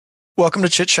Welcome to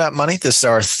Chit Chat Money. This is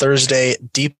our Thursday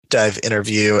deep dive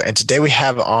interview. And today we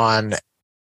have on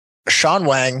Shawn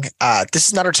Wang. This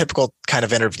is not our typical kind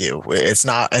of interview. It's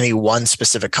not any one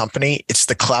specific company. It's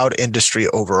the cloud industry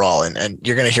overall. And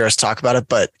you're going to hear us talk about it,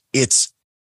 but it's,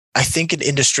 I think, an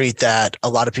industry that a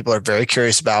lot of people are very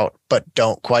curious about, but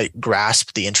don't quite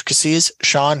grasp the intricacies.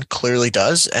 Shawn clearly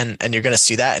does, and you're going to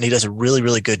see that. And he does a really,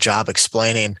 really good job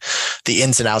explaining the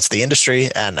ins and outs of the industry.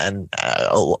 And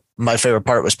my favorite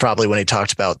part was probably when he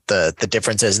talked about the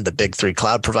differences in the big three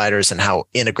cloud providers and how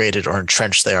integrated or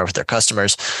entrenched they are with their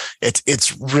customers.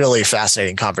 It's really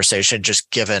fascinating conversation,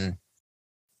 just given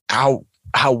how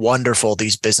wonderful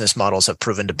these business models have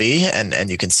proven to be. And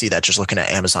you can see that just looking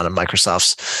at Amazon and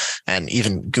Microsoft's, and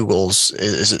even Google's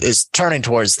is turning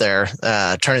towards that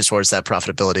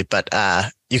profitability. But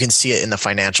you can see it in the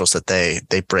financials that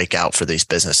they break out for these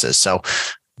businesses. So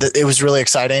it was really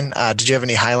exciting. Did you have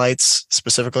any highlights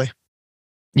specifically?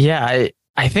 Yeah,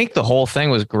 I think the whole thing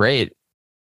was great.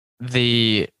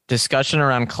 The discussion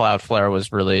around Cloudflare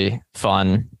was really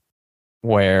fun,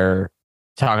 where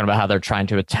talking about how they're trying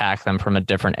to attack them from a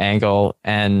different angle.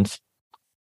 And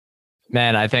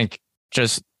man, I think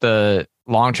just the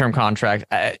long-term contract,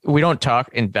 we don't talk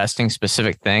investing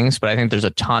specific things, but I think there's a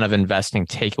ton of investing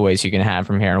takeaways you can have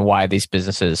from here and why these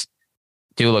businesses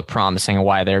do look promising and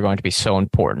why they're going to be so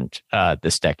important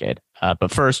this decade.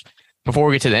 But first, before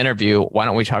we get to the interview, why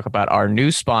don't we talk about our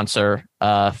new sponsor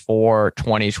for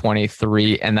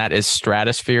 2023, and that is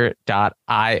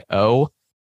Stratosphere.io.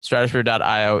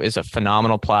 Stratosphere.io is a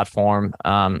phenomenal platform,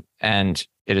 and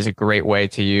it is a great way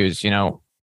to use,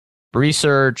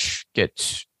 research,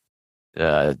 get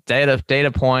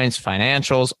data points,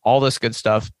 financials, all this good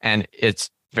stuff, and it's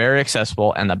very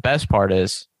accessible. And the best part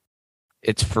is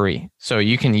it's free, so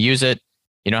you can use it.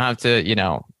 You don't have to,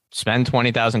 spend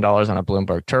 $20,000 on a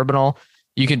Bloomberg terminal.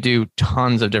 You can do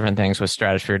tons of different things with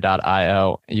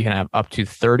Stratosphere.io. You can have up to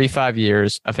 35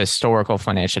 years of historical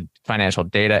financial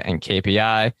data and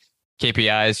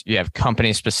KPIs. You have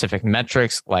company-specific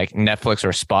metrics like Netflix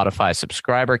or Spotify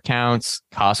subscriber counts,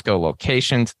 Costco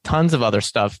locations, tons of other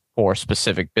stuff for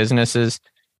specific businesses.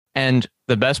 And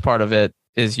the best part of it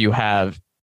is you have,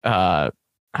 how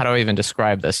do I even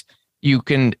describe this? You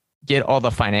can get all the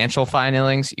financial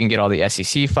filings, you can get all the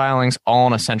SEC filings all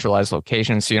in a centralized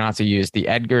location. So you don't have to use the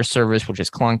Edgar service, which is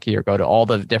clunky, or go to all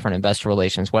the different investor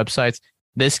relations websites.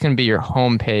 This can be your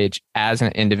homepage as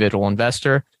an individual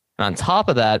investor. And on top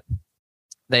of that,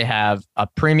 they have a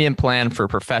premium plan for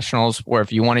professionals where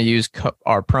if you want to use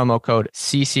our promo code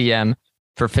CCM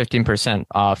for 15%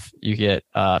 off, you get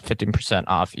 15%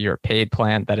 off your paid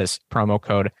plan. That is promo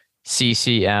code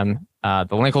CCM. The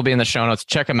link will be in the show notes.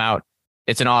 Check them out.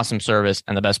 It's an awesome service,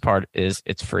 and the best part is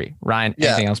it's free. Ryan,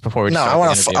 anything else before we start?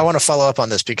 I want to follow up on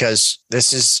this because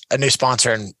this is a new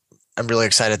sponsor, and I'm really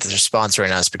excited that they're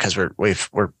sponsoring us because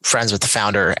we're friends with the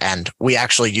founder, and we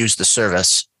actually use the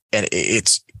service, and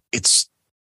it's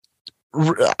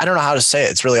I don't know how to say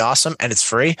it. It's really awesome, and it's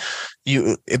free.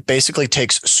 It basically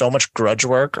takes so much grudge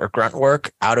work or grunt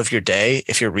work out of your day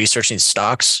if you're researching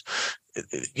stocks.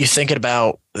 You think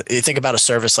about a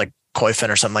service like Koifin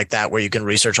or something like that, where you can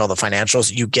research all the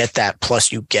financials. You get that, plus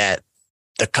you get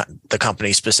the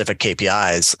company specific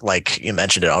KPIs, like you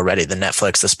mentioned it already, the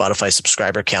Netflix, the Spotify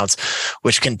subscriber counts,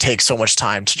 which can take so much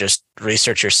time to just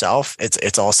research yourself.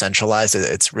 It's all centralized.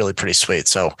 It's really pretty sweet.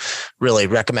 So really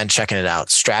recommend checking it out.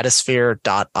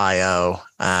 Stratosphere.io.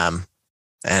 And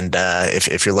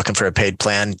if you're looking for a paid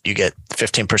plan, you get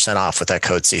 15% off with that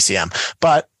code CCM.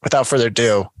 But without further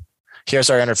ado, here's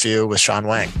our interview with Shawn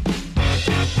Wang.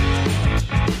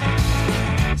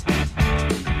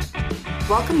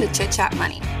 Welcome to Chit Chat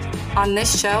Money. On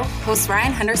this show, hosts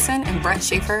Ryan Henderson and Brett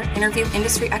Schaefer interview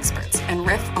industry experts and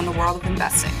riff on the world of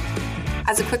investing.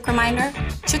 As a quick reminder,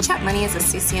 Chit Chat Money is a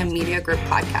CCM Media Group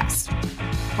podcast.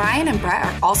 Ryan and Brett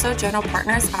are also general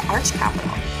partners at Arch Capital,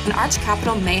 and Arch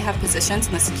Capital may have positions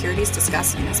in the securities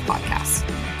discussed in this podcast.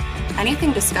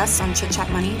 Anything discussed on Chit Chat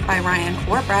Money by Ryan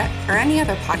or Brett or any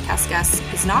other podcast guests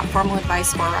is not formal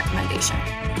advice or recommendation.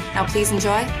 Now please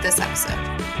enjoy this episode.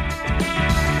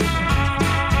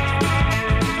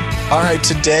 All right,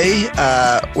 today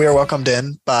we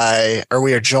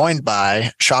are joined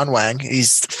by Shawn Wang.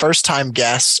 He's the first-time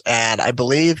guest, and I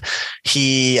believe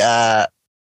he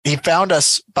found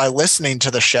us by listening to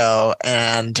the show.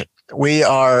 And we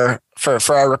are,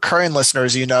 for our recurring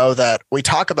listeners, you know that we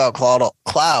talk about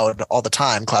cloud all the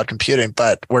time, cloud computing,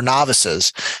 but we're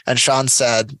novices. And Shawn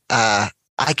said,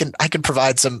 I can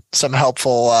provide some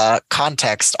helpful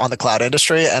context on the cloud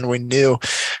industry, and we knew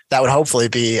that would hopefully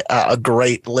be a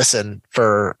great listen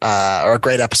for or a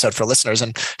great episode for listeners.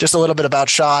 And just a little bit about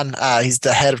Shawn. He's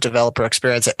the head of developer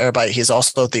experience at Airbyte. He's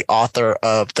also the author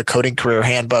of the Coding Career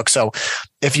Handbook. So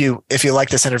if you like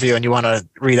this interview and you want to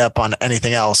read up on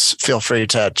anything else, feel free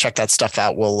to check that stuff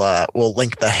out. We'll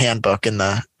link the handbook in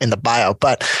the bio.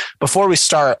 But before we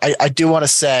start, I do want to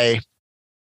say,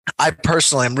 I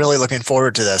personally am really looking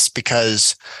forward to this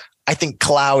because I think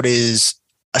cloud is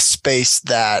a space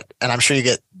that, and I'm sure you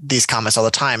get these comments all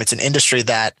the time, it's an industry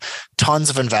that tons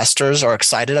of investors are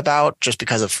excited about just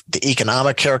because of the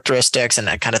economic characteristics and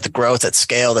kind of the growth at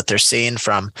scale that they're seeing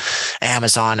from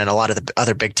Amazon and a lot of the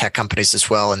other big tech companies as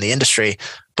well in the industry.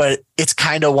 But it's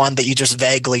kind of one that you just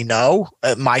vaguely know,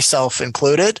 myself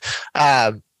included.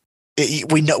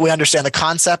 We understand the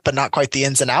concept, but not quite the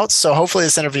ins and outs. So hopefully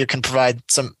this interview can provide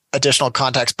some additional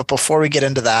context. But before we get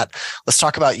into that, let's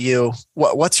talk about you.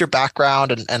 What's your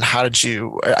background and how did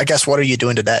you, I guess, what are you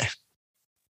doing today?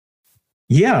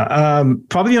 Yeah,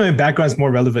 probably my background is more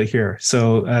relevant here.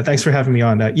 So thanks for having me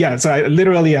on. So I've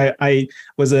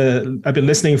been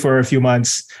listening for a few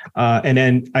months and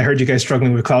then I heard you guys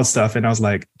struggling with cloud stuff and I was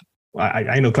like,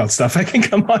 I know cloud stuff. I can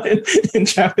come on and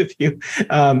chat with you.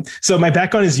 So my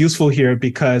background is useful here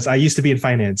because I used to be in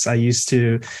finance. I used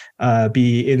to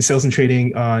be in sales and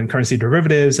trading on currency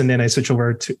derivatives. And then I switched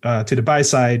over to the buy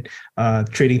side,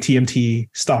 trading TMT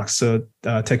stocks. So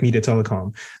tech, media,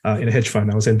 telecom in a hedge fund.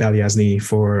 I was in Balyasny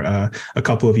for a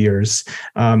couple of years.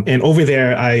 And over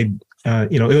there,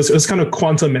 it was kind of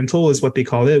quantum mental is what they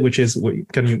call it, which is what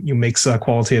kind of you mix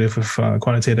qualitative with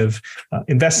quantitative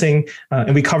investing.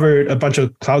 And we covered a bunch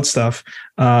of cloud stuff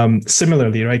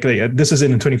similarly, right? Like, this was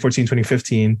in 2014,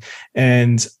 2015.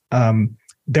 And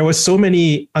there was so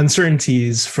many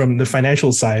uncertainties from the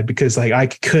financial side because like I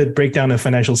could break down a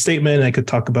financial statement, I could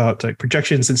talk about like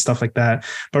projections and stuff like that.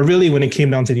 But really when it came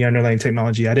down to the underlying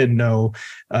technology, I didn't know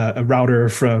a router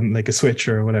from like a switch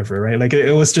or whatever, right? Like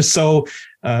it was just so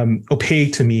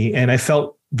opaque to me. And I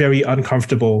felt very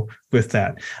uncomfortable with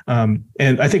that. And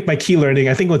I think my key learning,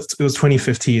 it was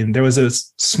 2015. There was a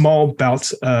small bout.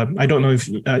 I don't know if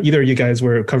either of you guys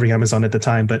were covering Amazon at the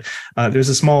time, but there's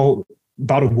a small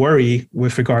bout of worry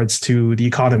with regards to the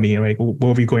economy, right?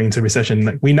 Were we going into recession?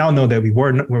 Like, we now know that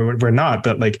we're not,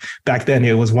 but like back then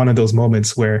it was one of those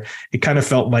moments where it kind of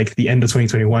felt like the end of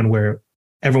 2021 where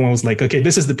everyone was like, okay,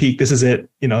 this is the peak, this is it,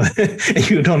 and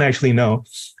you don't actually know.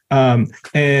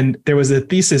 And there was a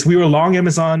thesis, we were long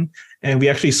Amazon and we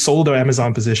actually sold our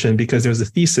Amazon position because there was a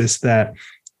thesis that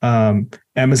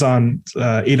Amazon's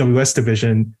AWS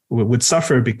division would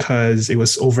suffer because it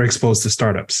was overexposed to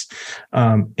startups.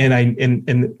 And then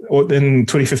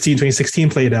 2015, 2016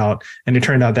 played out, and it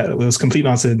turned out that it was complete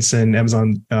nonsense, and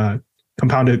Amazon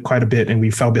compounded quite a bit, and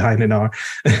we fell behind in our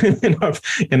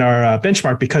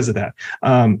benchmark because of that.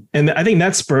 And I think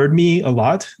that spurred me a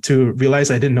lot to realize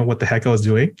I didn't know what the heck I was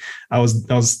doing. I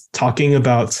was talking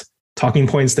about talking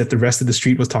points that the rest of the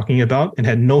street was talking about and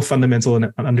had no fundamental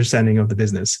understanding of the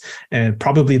business. And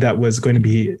probably that was going to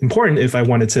be important if I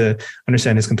wanted to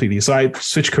understand this completely. So I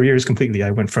switched careers completely.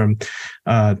 I went from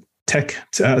I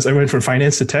went from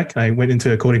finance to tech. I went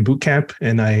into a coding boot camp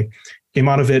and I came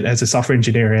out of it as a software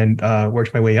engineer and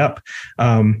worked my way up.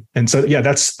 And so, yeah,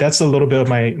 that's a little bit of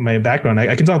my background.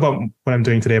 I can talk about what I'm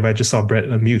doing today, but I just saw Brett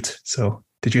unmute. So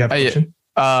did you have a question?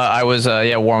 I was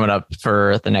warming up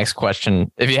for the next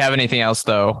question. If you have anything else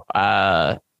though,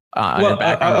 I'll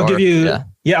give you.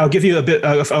 Yeah, I'll give you a bit.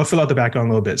 I'll fill out the background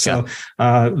a little bit. So,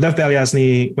 left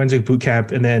Balyasny, went to boot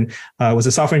camp, and then was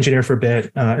a software engineer for a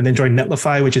bit, and then joined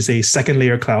Netlify, which is a second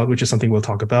layer cloud, which is something we'll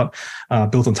talk about,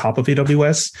 built on top of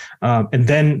AWS, and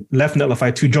then left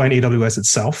Netlify to join AWS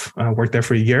itself. Worked there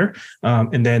for a year,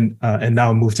 and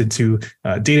now moved into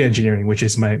data engineering, which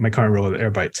is my current role at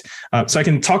Airbyte. So I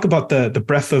can talk about the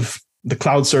breadth of the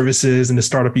cloud services and the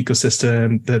startup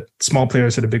ecosystem, the small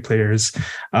players to the big players.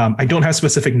 I don't have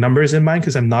specific numbers in mind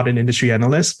because I'm not an industry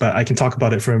analyst, but I can talk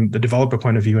about it from the developer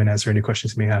point of view and answer any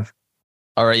questions you may have.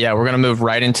 All right. Yeah, we're going to move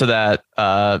right into that.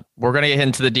 We're going to get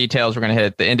into the details. We're going to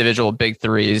hit the individual big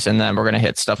threes, and then we're going to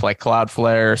hit stuff like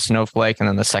Cloudflare, Snowflake, and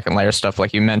then the second layer stuff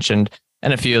like you mentioned,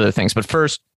 and a few other things. But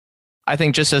first, I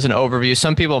think just as an overview,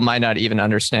 some people might not even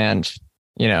understand,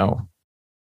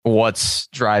 what's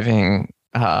driving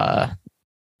or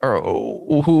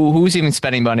who's even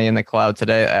spending money in the cloud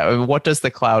today. What does the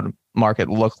cloud market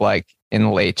look like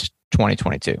in late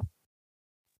 2022?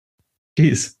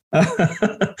 Geez,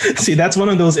 See, that's one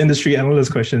of those industry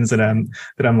analyst questions that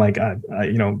I'm like,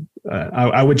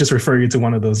 I would just refer you to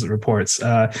one of those reports.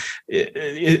 At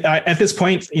this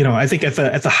point, I think at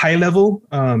the high level,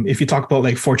 if you talk about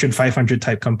like Fortune 500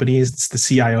 type companies, it's the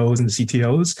CIOs and the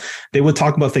CTOs, they would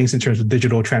talk about things in terms of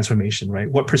digital transformation, right?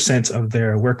 What percent of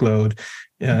their workload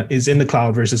is in the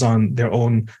cloud versus on their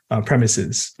own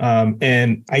premises.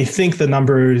 And I think the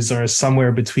numbers are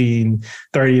somewhere between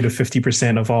 30 to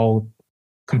 50% of all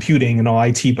computing and all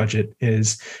IT budget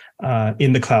is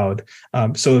in the cloud.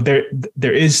 So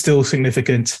there is still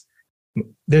significant.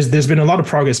 There's been a lot of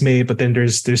progress made, but then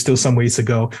there's still some ways to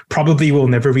go. Probably we'll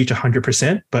never reach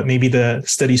 100%, but maybe the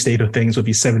steady state of things will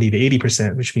be 70 to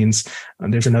 80%, which means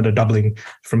there's another doubling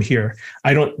from here.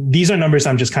 These are numbers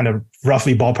I'm just kind of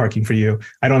roughly ballparking for you.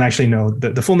 I don't actually know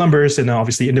the full numbers, and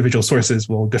obviously individual sources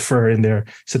will differ in their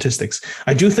statistics.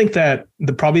 I do think that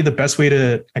probably the best way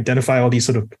to identify all these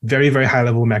sort of very, very high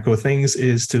level macro things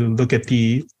is to look at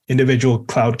the individual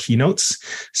cloud keynotes.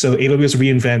 So AWS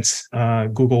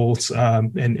reInvent, Google's,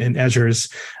 and Azure's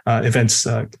events,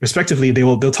 respectively,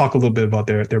 they'll talk a little bit about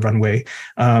their runway.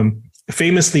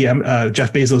 Famously,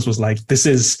 Jeff Bezos was like, "This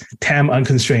is TAM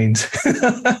unconstrained,"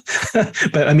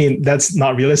 but I mean that's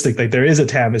not realistic. Like there is a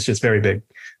TAM, it's just very big.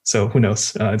 So who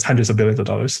knows? It's hundreds of billions of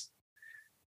dollars.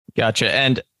 Gotcha.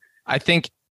 And I think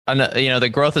the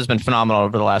growth has been phenomenal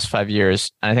over the last 5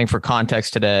 years. And I think for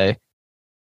context today,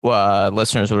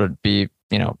 listeners would be,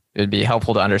 it'd be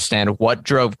helpful to understand what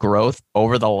drove growth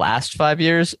over the last 5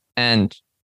 years, and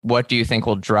what do you think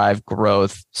will drive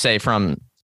growth, say from,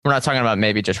 we're not talking about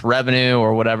maybe just revenue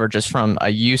or whatever, just from a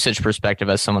usage perspective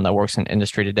as someone that works in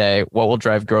industry today, what will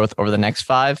drive growth over the next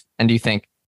 5? And do you think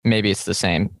maybe it's the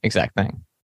same exact thing?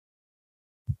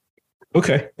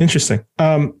 Okay, interesting.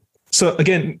 So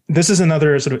again, this is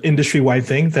another sort of industry-wide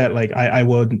thing that like I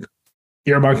would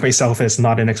earmark myself as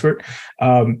not an expert.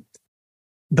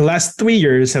 The last 3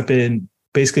 years have been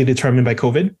basically determined by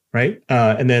COVID, right?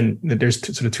 And then there's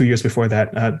sort of 2 years before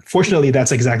that. Fortunately,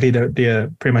 that's exactly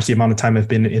the pretty much the amount of time I've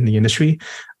been in the industry.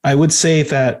 I would say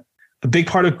that a big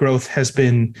part of growth has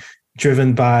been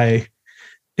driven by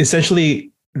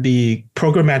essentially the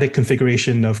programmatic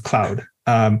configuration of cloud.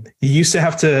 You used to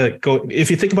have to go, if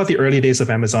you think about the early days of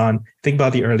Amazon, think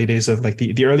about the early days of like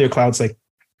the earlier clouds like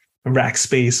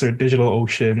Rackspace or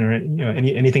DigitalOcean or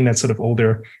anything that's sort of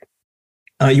older.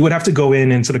 You would have to go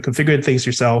in and sort of configure things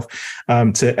yourself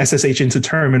to SSH into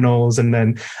terminals and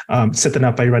then set them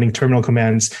up by running terminal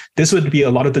commands. This would be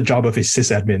a lot of the job of a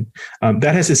sysadmin.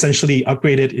 That has essentially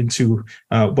upgraded into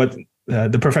what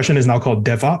the profession is now called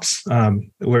DevOps,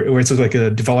 where it's like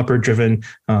a developer-driven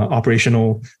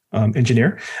operational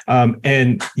engineer.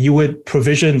 And you would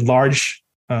provision large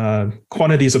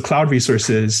quantities of cloud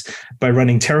resources by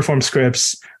running Terraform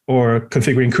scripts or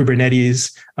configuring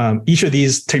Kubernetes. Each of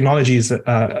these technologies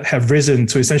have risen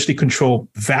to essentially control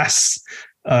vast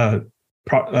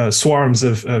swarms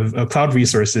of cloud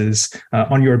resources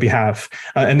on your behalf.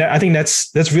 And I think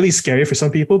that's really scary for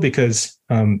some people because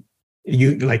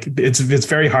it's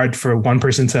very hard for one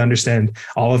person to understand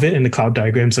all of it, and the cloud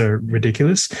diagrams are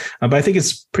ridiculous. But I think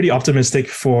it's pretty optimistic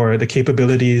for the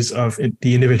capabilities of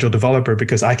the individual developer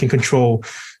because I can control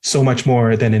so much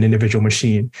more than an individual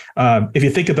machine. If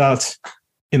you think about,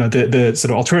 the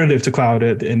sort of alternative to cloud,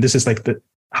 and this is like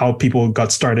how people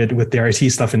got started with their IT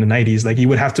stuff in the 90s. Like you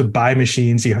would have to buy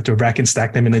machines, you have to rack and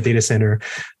stack them in the data center.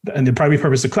 And the primary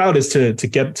purpose of cloud is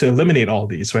to eliminate all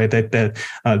these, right? That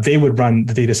they would run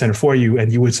the data center for you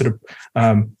and you would sort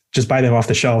of just buy them off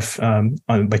the shelf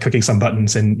by clicking some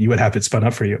buttons and you would have it spun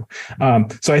up for you.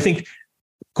 So I think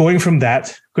going from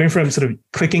sort of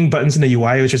clicking buttons in the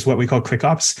UI, which is what we call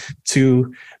ClickOps,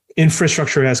 to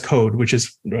infrastructure as code, which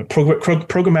is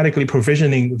programmatically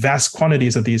provisioning vast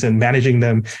quantities of these and managing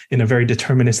them in a very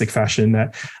deterministic fashion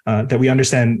that we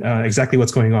understand exactly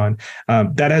what's going on.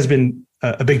 That has been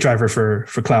a big driver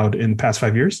for cloud in the past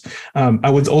 5 years. I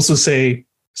would also say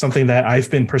something that I've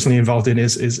been personally involved in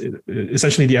is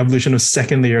essentially the evolution of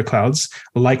second layer clouds,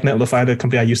 like Netlify, the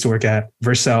company I used to work at,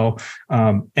 Vercel,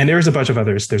 and there's a bunch of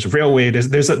others. There's Railway.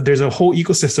 There's a whole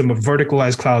ecosystem of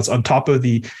verticalized clouds on top of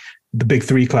the big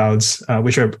three clouds,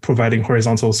 which are providing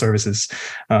horizontal services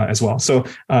as well. So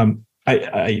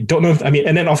I don't know if,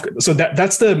 and then so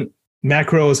that's the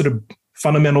macro sort of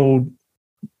fundamental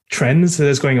trends that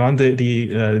is going on,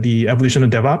 the evolution of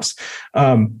DevOps.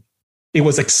 It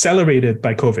was accelerated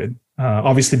by COVID,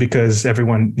 obviously because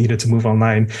everyone needed to move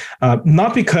online,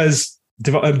 not because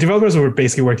developers were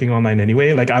basically working online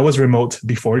anyway. Like I was remote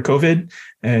before COVID.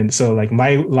 And so like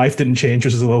my life didn't change,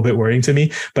 which is a little bit worrying to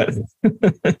me. But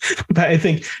but I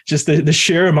think just the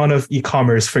sheer amount of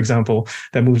e-commerce, for example,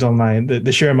 that moved online,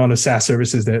 the sheer amount of SaaS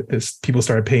services that people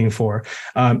started paying for.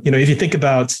 If you think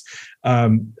about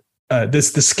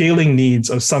the scaling needs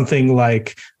of something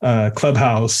like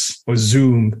Clubhouse or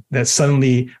Zoom that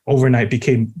suddenly overnight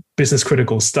became business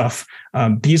critical stuff.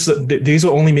 These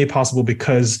were only made possible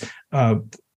because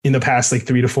in the past like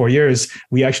 3 to 4 years,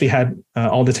 we actually had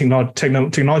all the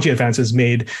technology advances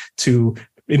made to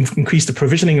increase the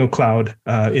provisioning of cloud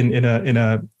in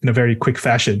a very quick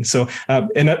fashion. So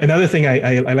another thing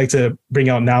I like to bring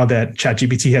out now that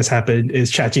ChatGPT has happened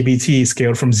is ChatGPT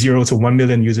scaled from 0 to 1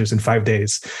 million users in 5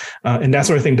 days, and that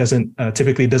sort of thing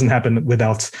typically doesn't happen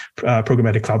without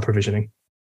programmatic cloud provisioning.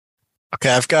 Okay,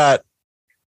 I've got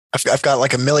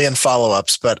like a million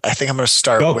follow-ups, but I think I'm going to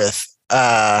start with.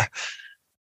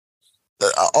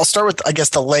 I'll start with, I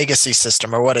guess, the legacy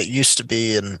system or what it used to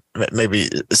be, and maybe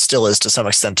it still is to some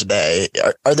extent today.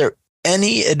 Are there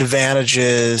any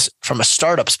advantages from a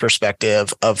startup's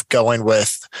perspective of going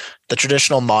with the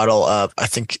traditional model of, I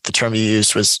think the term you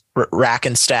used was rack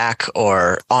and stack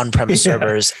or on-premise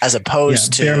servers, as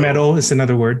opposed to bare metal is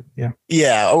another word. Yeah.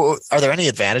 Yeah. Are there any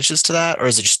advantages to that, or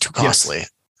is it just too costly?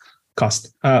 Yes.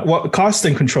 Cost. Cost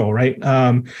and control, right?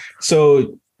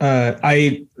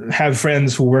 I have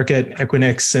friends who work at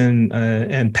Equinix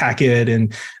and Packet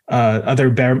and other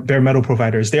bare metal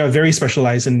providers. They are very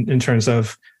specialized in terms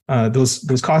of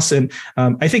those costs. And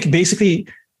I think basically,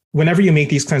 whenever you make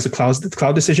these kinds of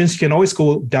cloud decisions, you can always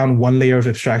go down one layer of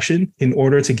abstraction in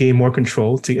order to gain more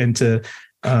control to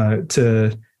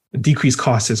decrease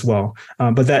costs as well.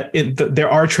 But there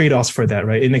are trade-offs for that,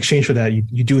 right? In exchange for that,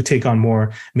 you do take on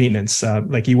more maintenance.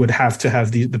 Like you would have to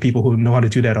have the people who know how to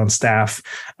do that on staff.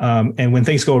 And when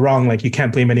things go wrong, like you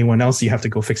can't blame anyone else. You have to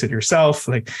go fix it yourself,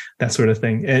 like that sort of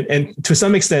thing. And to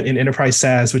some extent in enterprise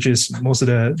SaaS, which is most of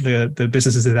the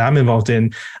businesses that I'm involved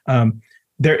in,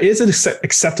 there is an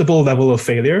acceptable level of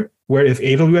failure where if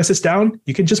AWS is down,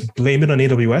 you can just blame it on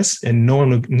AWS and no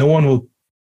one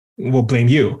will blame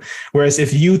you. Whereas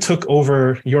if you took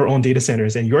over your own data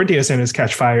centers and your data centers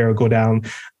catch fire or go down,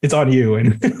 it's on you.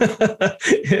 And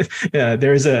yeah,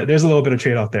 there's a little bit of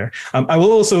trade-off there. I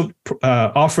will also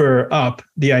offer up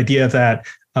the idea that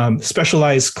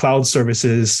specialized cloud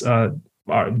services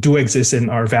do exist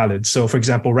and are valid. So for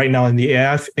example, right now in the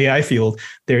AI field,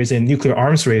 there is a nuclear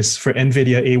arms race for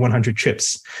NVIDIA A100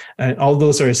 chips. And all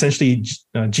those are essentially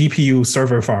GPU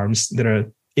server farms that are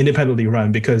independently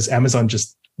run because Amazon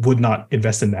just would not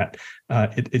invest in that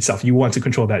itself. You want to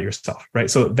control that yourself, right?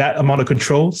 So that amount of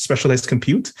control, specialized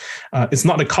compute, it's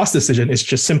not a cost decision. It's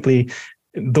just simply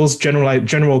those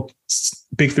general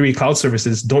big three cloud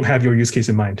services don't have your use case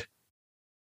in mind.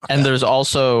 And there's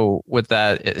also with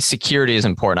that, security is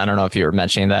important. I don't know if you were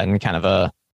mentioning that in kind of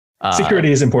a...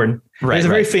 security is important. Right, There's a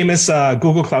very famous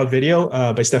Google Cloud video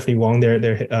by Stephanie Wang,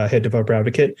 their head developer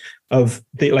advocate, of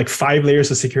like 5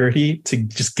 layers of security to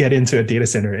just get into a data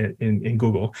center in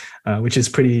Google, which is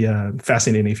pretty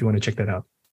fascinating if you want to check that out.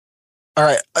 All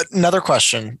right. Another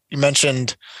question. You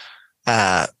mentioned,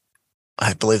 I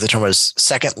believe the term was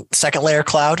second layer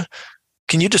cloud.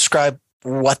 Can you describe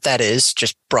what that is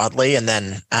just broadly, and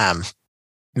then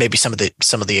maybe some of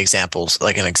the examples,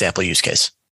 like an example use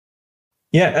case?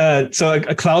 Yeah, so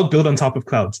a cloud built on top of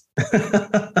clouds,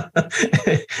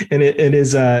 and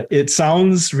it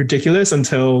sounds ridiculous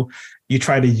until you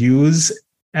try to use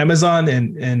Amazon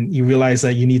and you realize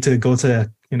that you need to go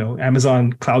to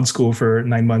Amazon Cloud School for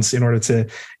 9 months in order to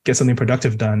get something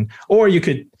productive done. Or you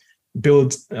could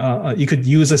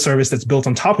use a service that's built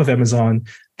on top of Amazon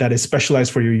that is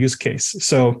specialized for your use case.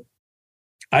 So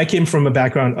I came from a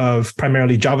background of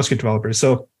primarily JavaScript developers.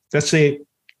 So let's say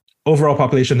overall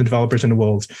population of developers in the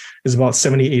world is about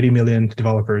 70, 80 million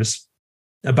developers.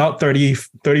 About 30,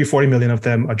 40 million of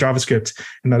them are JavaScript.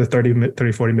 Another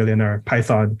 30, 40 million are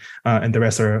Python. And the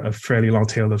rest are a fairly long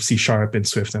tail of C# and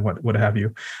Swift and what have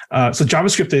you. So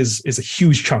JavaScript is a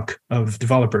huge chunk of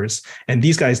developers. And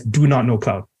these guys do not know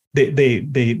cloud. They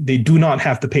do not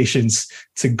have the patience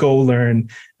to go learn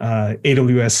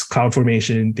AWS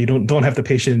CloudFormation. They don't have the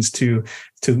patience to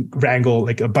wrangle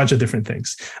like a bunch of different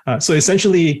things. So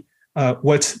essentially,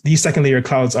 what these second layer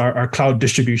clouds are cloud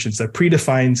distributions that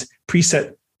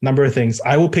preset number of things.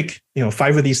 I will pick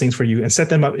 5 of these things for you and set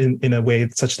them up in a way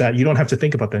such that you don't have to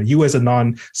think about them. You as a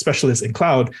non-specialist in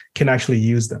cloud can actually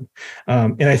use them.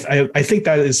 And I think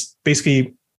that is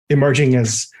basically emerging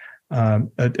as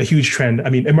a huge trend. I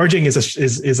mean, emerging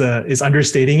is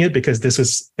understating it, because this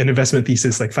was an investment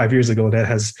thesis like 5 years ago that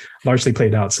has largely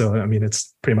played out. So I mean,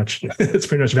 it's pretty much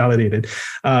validated.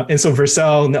 And so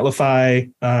Vercel,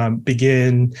 Netlify,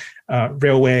 Begin,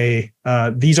 Railway,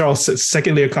 these are all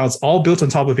second layer clouds, all built on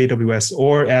top of AWS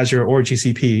or Azure or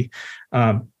GCP.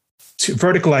 To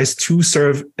verticalize to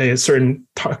serve a certain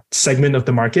segment of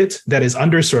the market that is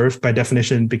underserved by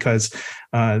definition, because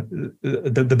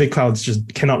the big clouds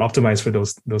just cannot optimize for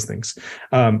those things.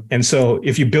 And so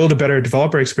if you build a better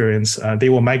developer experience, they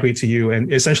will migrate to you,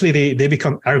 and essentially they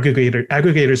become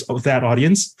aggregators of that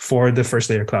audience for the first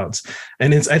layer clouds.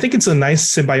 And I think it's a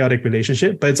nice symbiotic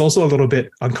relationship, but it's also a little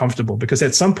bit uncomfortable, because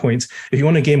at some point, if you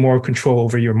want to gain more control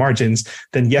over your margins,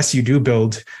 then yes, you do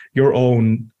build your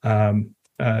own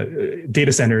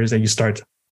data centers and you start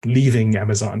leaving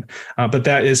Amazon. But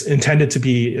that is intended to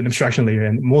be an abstraction layer,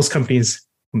 and most companies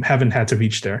haven't had to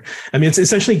reach there. I mean, it's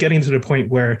essentially getting to the point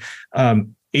where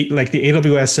like the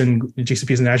AWS and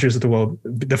GCPs and Azures of the world,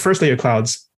 the first layer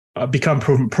clouds become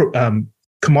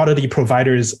commodity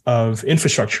providers of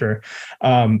infrastructure.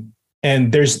 And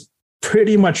there's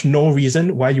pretty much no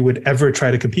reason why you would ever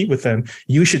try to compete with them.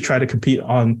 You should try to compete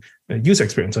on user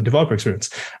experience, on developer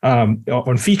experience,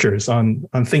 on features, on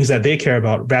things that they care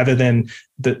about, rather than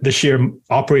the sheer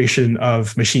operation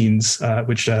of machines,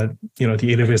 which the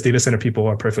AWS data center people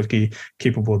are perfectly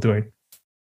capable of doing.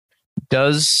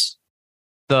 Does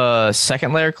the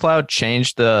second layer cloud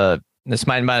change this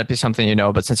might not be something you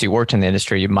know, but since you worked in the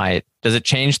industry, does it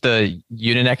change the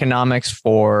unit economics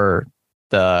for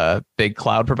the big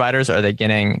cloud providers? Are they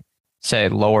getting, say,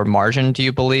 lower margin, do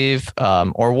you believe?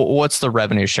 Or what's the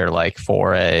revenue share like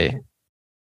for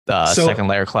second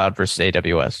layer cloud versus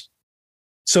AWS?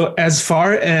 So as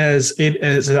far as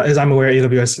I'm aware,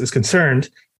 AWS is concerned,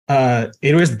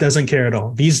 AWS doesn't care at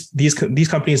all. These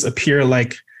companies appear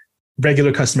like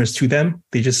regular customers to them.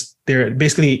 They're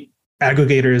basically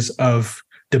aggregators of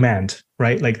demand,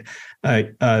 right? Like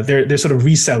they're sort of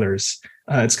resellers.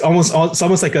 It's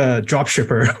almost like a drop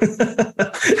shipper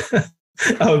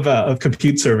of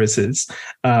compute services,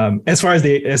 as far as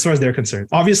they're concerned.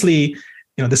 Obviously,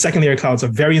 the second layer clouds are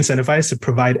very incentivized to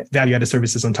provide value-added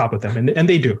services on top of them, and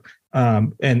they do.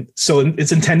 And so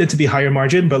it's intended to be higher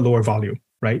margin but lower volume,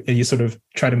 right? And you sort of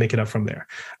try to make it up from there.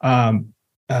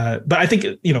 But I think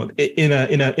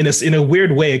in a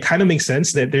weird way, it kind of makes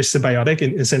sense that they're symbiotic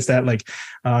in the sense that like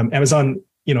Amazon,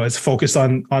 it's focused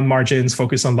on margins,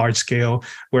 focused on large scale,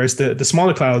 whereas the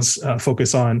smaller clouds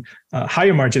focus on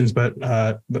higher margins, but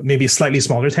maybe slightly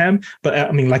smaller TAM. But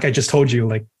I mean, like I just told you,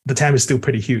 like the TAM is still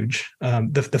pretty huge.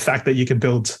 The fact that you can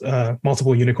build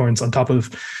multiple unicorns on top of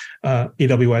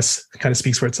AWS kind of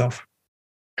speaks for itself.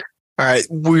 All right,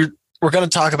 we're going to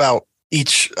talk about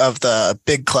each of the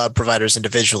big cloud providers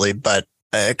individually, but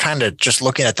kind of just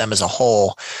looking at them as a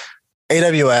whole,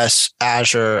 AWS,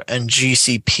 Azure, and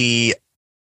GCP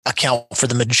account for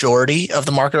the majority of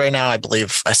the market right now. I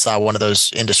believe I saw one of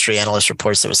those industry analyst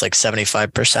reports that was like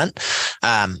 75%.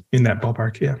 In that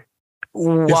ballpark, yeah.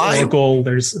 Why? There's Oracle,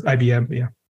 there's IBM, yeah.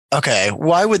 Okay,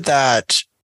 why would that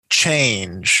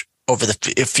change over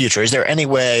the future? Is there any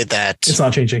way that it's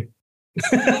not changing?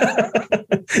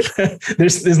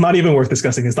 There's not even worth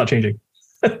discussing. It's not changing.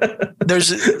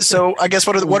 So I guess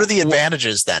what are the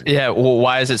advantages then? Yeah, well,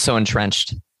 why is it so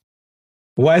entrenched?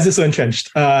 Why is it so entrenched?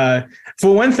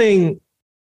 For one thing,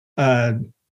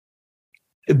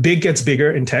 big gets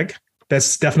bigger in tech.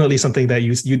 That's definitely something that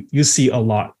you see a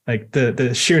lot. Like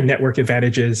the sheer network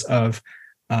advantages of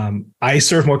I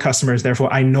serve more customers,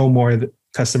 therefore I know more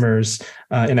customers,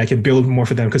 and I can build more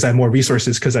for them because I have more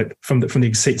resources because from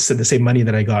the same money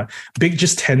that I got. Big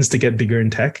just tends to get bigger in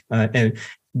tech, and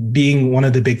being one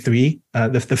of the big three,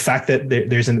 the fact that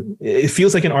it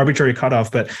feels like an arbitrary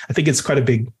cutoff, but I think it's quite a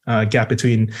big gap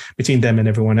between them and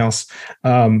everyone else.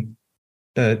 That's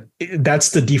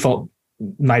the default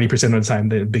 90% of the time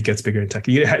that big gets bigger in tech.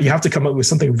 You have to come up with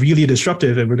something really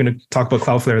disruptive, and we're going to talk about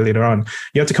Cloudflare later on.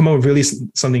 You have to come up with really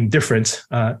something different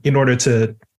in order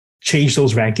to change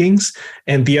those rankings.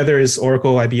 And the other is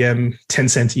Oracle, IBM,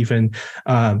 Tencent even.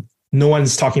 No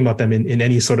one's talking about them in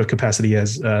any sort of capacity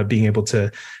as being able to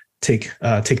take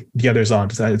the others on.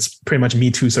 It's pretty much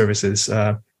Me Too services.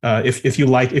 If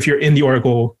you're in the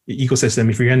Oracle ecosystem,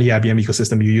 if you're in the IBM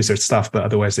ecosystem, you use their stuff, but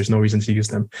otherwise there's no reason to use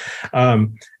them.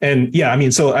 And yeah, I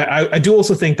mean, so I do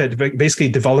also think that basically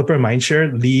developer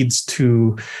mindshare leads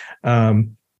to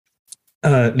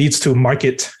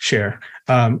market share.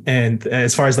 And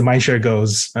as far as the mindshare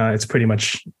goes, it's pretty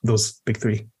much those big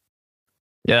three.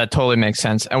 Yeah, that totally makes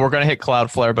sense. And we're going to hit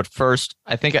Cloudflare, but first,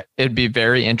 I think it'd be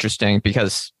very interesting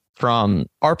because from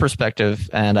our perspective,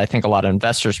 and I think a lot of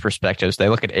investors' perspectives, they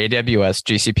look at AWS,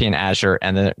 GCP, and Azure,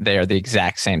 and they are the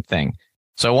exact same thing.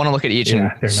 So I want to look at each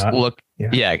and look.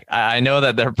 Yeah, I know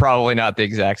that they're probably not the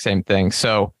exact same thing.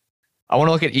 So I want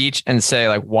to look at each and say,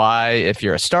 like, why, if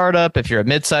you're a startup, if you're a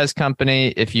mid-sized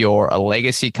company, if you're a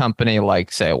legacy company,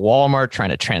 like say Walmart trying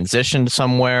to transition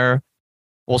somewhere,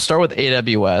 we'll start with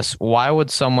AWS. Why would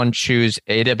someone choose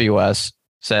AWS,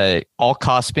 say all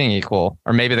costs being equal,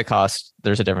 or maybe the cost,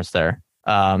 there's a difference there,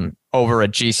 over a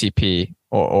GCP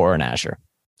or an Azure?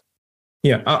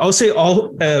 Yeah, I'll say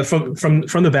from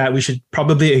the bat, we should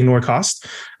probably ignore cost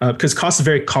because cost is a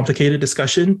very complicated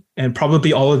discussion, and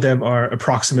probably all of them are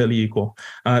approximately equal.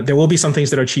 There will be some things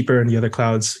that are cheaper in the other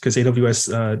clouds because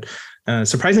AWS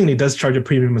surprisingly does charge a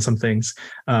premium on some things,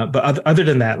 but other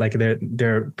than that, like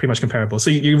they're pretty much comparable. So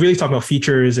you're really talking about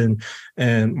features and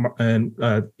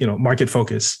market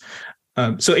focus.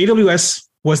 So AWS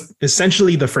was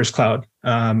essentially the first cloud.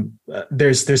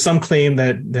 There's some claim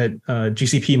that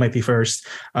GCP might be first,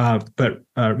 but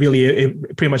really,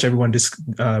 pretty much everyone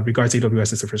regards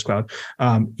AWS as the first cloud.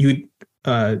 There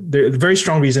are very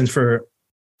strong reasons for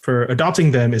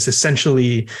adopting them is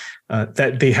essentially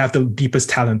that they have the deepest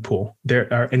talent pool.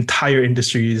 There are entire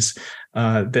industries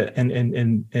that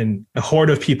and a horde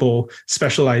of people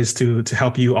specialized to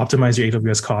help you optimize your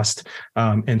AWS cost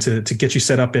and to get you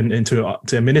set up and to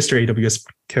administer AWS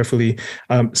carefully.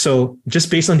 So just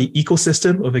based on the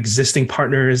ecosystem of existing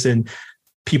partners and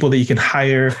people that you can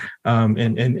hire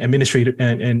and administrate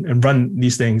and run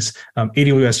these things,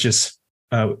 AWS just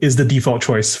is the default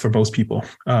choice for most people,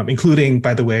 including,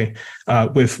 by the way,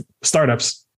 with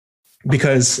startups.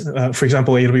 Because, for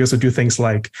example, AWS will do things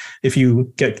like if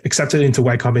you get accepted into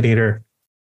Y Combinator,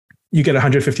 you get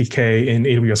 150K in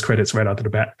AWS credits right out of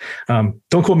the bat.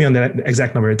 Don't quote me on that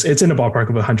exact number. It's in the ballpark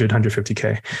of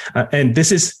 150K. And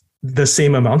this is the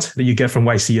same amount that you get from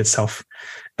YC itself.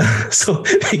 So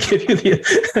they give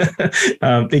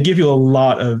you a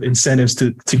lot of incentives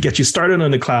to get you started on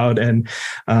the cloud, and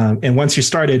once you're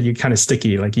started, you're kind of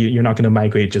sticky. Like you're not going to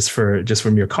migrate just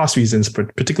from your cost reasons,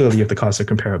 particularly if the costs are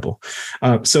comparable.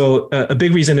 So a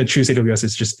big reason to choose AWS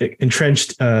is just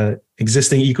entrenched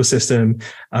existing ecosystem.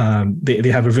 They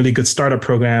have a really good startup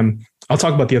program. I'll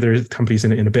talk about the other companies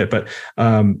in a bit, but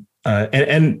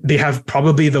and they have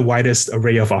probably the widest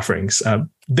array of offerings.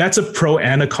 That's a pro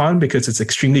and a con because it's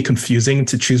extremely confusing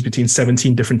to choose between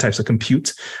 17 different types of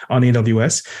compute on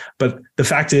AWS. But the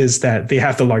fact is that they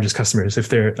have the largest customers. If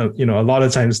they're, a lot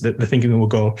of times the thinking will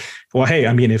go, well, hey,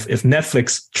 I mean, if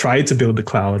Netflix tried to build the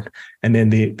cloud and then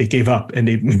they gave up and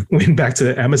they went back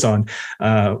to Amazon,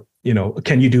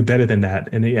 can you do better than that?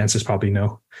 And the answer is probably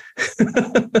no.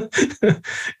 And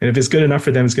if it's good enough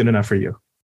for them, it's good enough for you.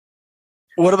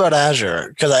 What about Azure?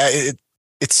 Because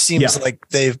it seems like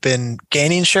they've been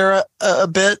gaining share a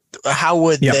bit. How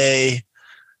would they?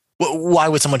 Why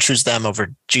would someone choose them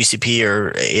over GCP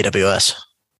or AWS?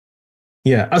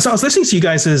 Yeah, so I was listening to you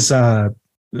guys'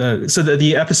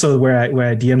 the episode where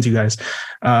I DM'd you guys.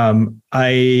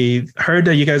 I heard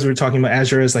that you guys were talking about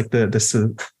Azure as like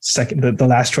the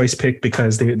last choice pick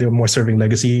because they're more serving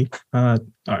legacy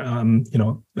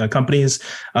companies.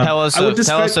 Tell us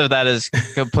if that is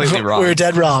completely wrong. We're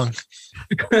dead wrong.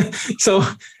 So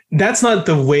that's not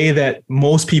the way that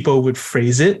most people would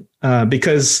phrase it,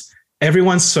 because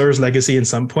everyone serves legacy at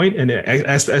some point, and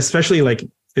especially like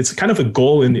it's kind of a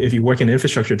goal if you work in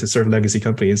infrastructure to serve legacy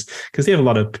companies because they have a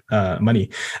lot of money.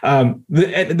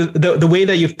 The way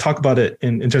that you talk about it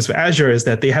in terms of Azure is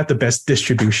that they have the best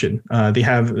distribution. They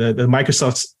have the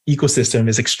Microsoft's ecosystem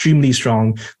is extremely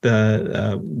strong.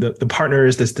 The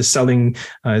partners, the selling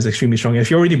is extremely strong. If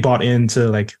you already bought into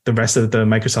like the rest of the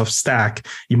Microsoft stack,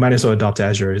 you might as well adopt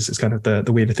Azure. Is kind of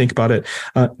the way to think about it.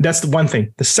 That's the one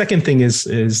thing. The second thing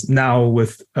is now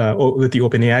with the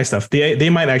OpenAI stuff, they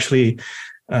might actually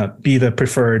be the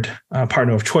preferred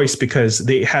partner of choice because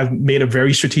they have made a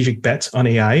very strategic bet on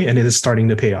AI and it is starting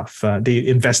to pay off. They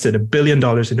invested $1 billion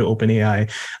into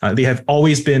OpenAI. They have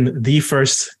always been the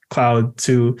first cloud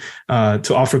to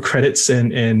offer credits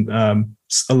and a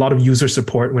lot of user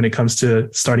support when it comes to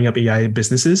starting up AI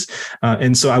businesses.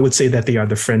 And so I would say that they are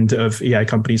the friend of AI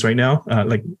companies right now,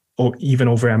 even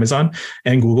over Amazon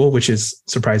and Google, which is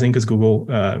surprising because Google,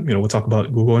 we'll talk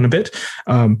about Google in a bit.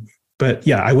 But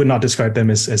yeah, I would not describe them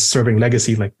as serving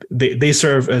legacy. Like they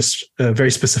serve as a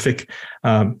very specific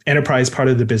enterprise part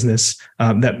of the business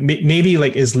that maybe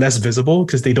like is less visible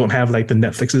because they don't have like the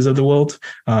Netflixes of the world,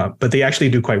 but they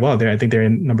actually do quite well there. I think they're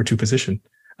in number 2 position.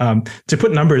 To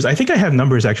put numbers, I think I have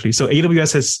numbers actually. So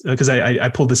AWS has, because I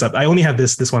pulled this up, I only have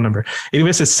this one number.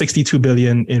 AWS has $62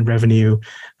 billion in revenue.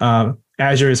 And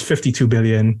Azure is 52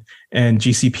 billion, and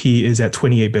GCP is at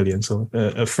 28 billion. So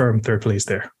a firm third place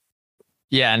there.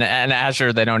 Yeah, and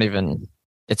Azure, they don't even.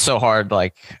 It's so hard.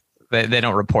 Like they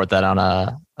don't report that on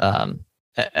a. I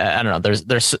don't know.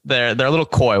 They're a little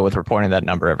coy with reporting that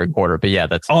number every quarter. But yeah,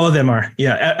 that's all of them are.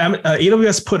 Yeah,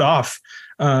 AWS put off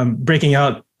breaking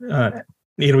out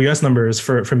AWS numbers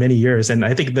for many years, and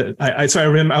I think that I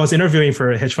remember I was interviewing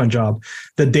for a hedge fund job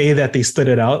the day that they split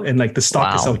it out, and like the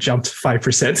stock itself jumped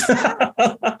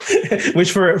 5%,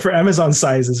 which for Amazon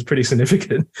size is pretty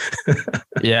significant.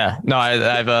 Yeah, no,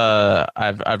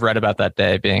 I've read about that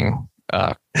day being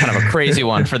kind of a crazy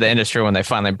one for the industry when they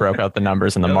finally broke out the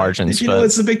numbers and the margins. You know,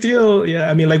 it's a big deal.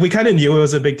 Yeah, I mean, like we kind of knew it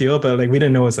was a big deal, but like we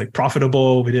didn't know it was like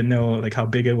profitable. We didn't know like how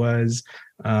big it was.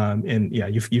 And yeah,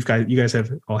 you guys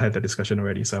have all had that discussion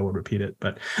already, so I won't repeat it.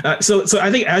 But so I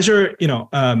think Azure,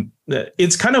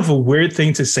 it's kind of a weird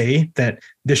thing to say that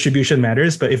distribution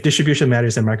matters, but if distribution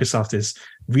matters, then Microsoft is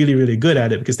really, really good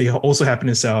at it because they also happen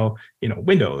to sell,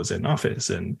 Windows and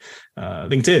Office and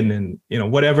LinkedIn and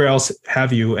whatever else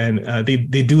have you, and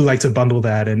they do like to bundle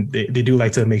that, and they do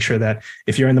like to make sure that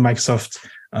if you're in the Microsoft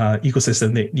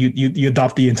ecosystem, you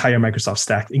adopt the entire Microsoft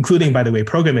stack, including, by the way,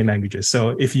 programming languages. So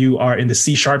if you are in the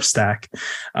C# stack,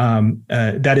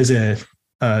 that is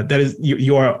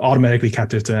you are automatically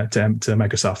captive to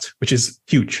Microsoft, which is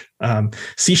huge.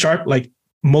 C#, like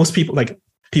most people, like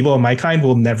people of my kind,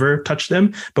 will never touch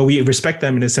them, but we respect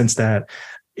them in the sense that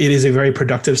it is a very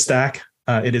productive stack.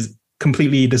 It is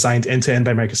completely designed end to end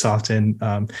by Microsoft, and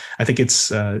I think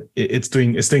it's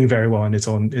doing very well in its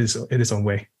own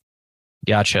way.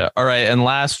 Gotcha. All right. And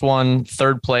last one,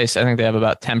 third place, I think they have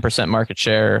about 10% market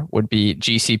share, would be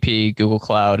GCP, Google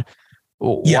Cloud.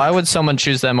 Yeah. Why would someone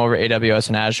choose them over AWS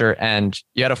and Azure? And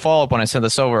you had a follow-up when I sent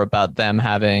this over about them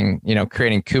having,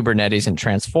 creating Kubernetes and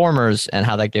transformers and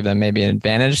how that gave them maybe an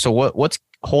advantage. So what's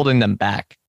holding them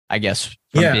back, I guess,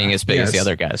 from being as big as the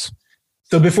other guys?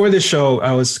 So before this show,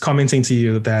 I was commenting to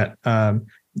you that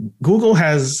Google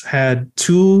has had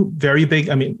two very big,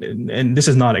 and this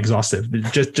is not exhaustive, but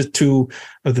just two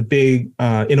of the big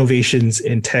innovations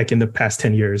in tech in the past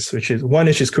 10 years, which is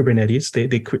Kubernetes. They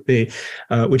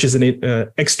which is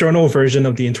an external version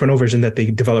of the internal version that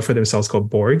they developed for themselves called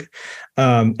Borg.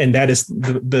 And that is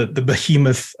the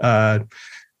behemoth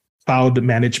cloud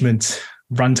management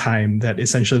runtime that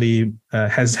essentially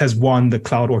has won the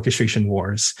cloud orchestration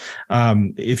wars.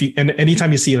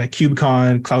 Anytime you see like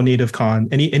KubeCon, Cloud Native Con,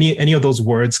 any of those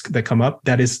words that come up,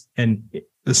 that is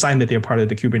the sign that they're part of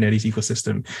the Kubernetes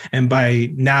ecosystem. And by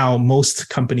now, most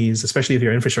companies, especially if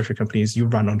you're infrastructure companies, you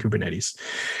run on Kubernetes.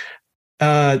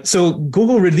 So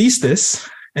Google released this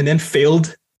and then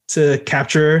failed to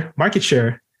capture market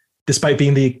share, despite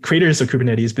being the creators of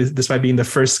Kubernetes, despite being the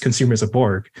first consumers of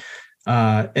Borg.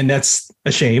 And that's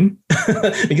a shame.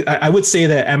 I would say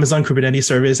that Amazon Kubernetes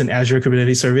Service and Azure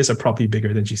Kubernetes Service are probably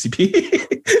bigger than GCP,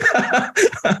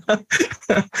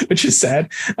 which is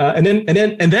sad. And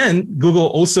then Google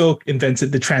also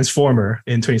invented the transformer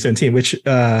in 2017, which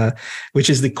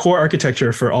is the core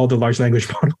architecture for all the large language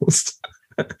models.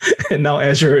 And now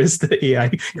Azure is the AI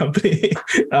company.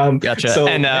 Gotcha. So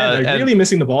they're really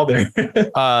missing the ball there.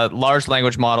 Large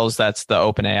language models, that's the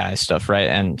OpenAI stuff, right?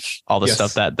 And all the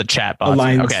stuff that the chat bots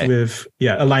aligned with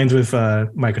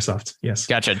Microsoft. Yes.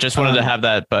 Gotcha. Just wanted to have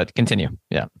that, but continue.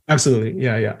 Yeah. Absolutely.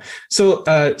 Yeah. So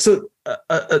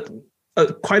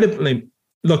quite a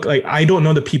look, like I don't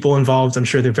know the people involved. I'm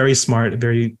sure they're very smart,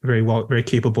 very, very well, very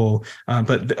capable.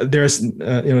 But there's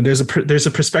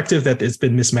a perspective that it's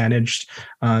been mismanaged.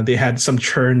 They had some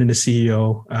churn in the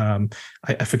CEO.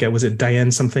 I forget, was it Diane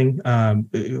something?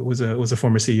 It was a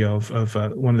former CEO of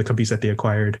one of the companies that they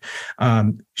acquired.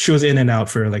 She was in and out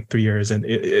for like 3 years, and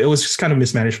it was just kind of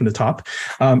mismanaged from the top.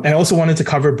 And I also wanted to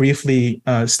cover briefly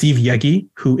Steve Yegi,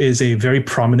 who is a very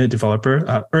prominent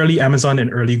developer, early Amazon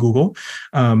and early Google.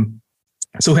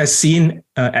 So has seen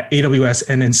AWS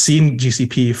and then seen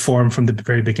GCP form from the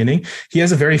very beginning. He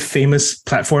has a very famous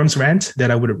platforms rant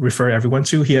that I would refer everyone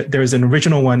to. There is an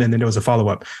original one, and then there was a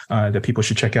follow-up that people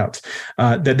should check out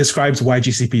that describes why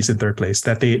GCP is in third place.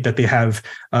 That they have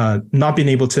not been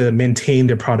able to maintain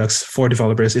their products for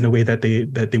developers in a way that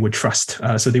they would trust.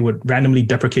 So they would randomly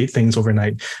deprecate things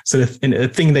overnight. So in a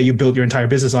thing that you build your entire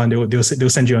business on, they'll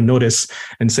send you a notice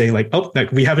and say like, oh,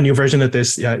 like we have a new version of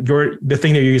this. The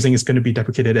thing that you're using is going to be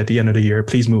deprecated at the end of the year.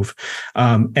 Please move.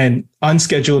 And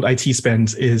unscheduled IT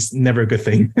spend is never a good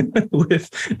thing with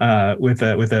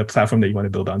a platform that you want to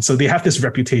build on. So they have this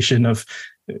reputation of,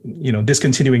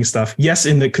 discontinuing stuff. Yes,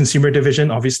 in the consumer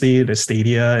division, obviously the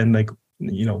Stadia and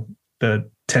the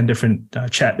 10 different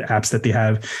chat apps that they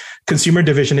have. Consumer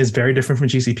division is very different from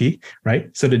GCP, right?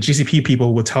 So the GCP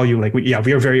people will tell you like,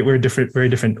 we're different, very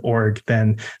different org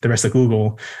than the rest of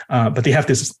Google, but they have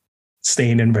this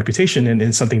stain and reputation, and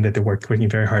it's something that they're working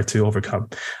very hard to overcome.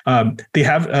 They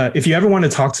have, if you ever want to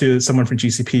talk to someone from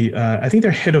GCP, I think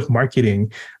their head of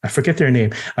marketing, I forget their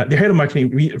name, their head of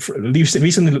marketing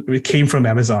recently came from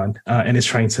Amazon and is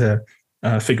trying to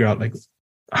figure out like,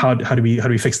 how do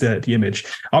we fix the image?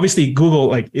 Obviously, Google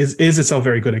like is itself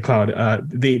very good at cloud.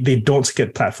 They don't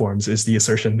get platforms is the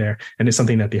assertion there, and it's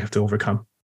something that they have to overcome.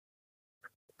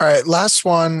 All right, last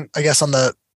one, I guess, on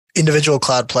the individual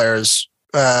cloud players,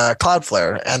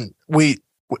 Cloudflare, and we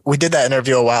did that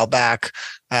interview a while back,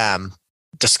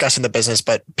 discussing the business,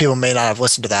 but people may not have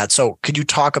listened to that. So could you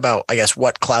talk about, I guess,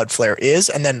 what Cloudflare is,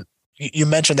 and then you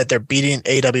mentioned that they're beating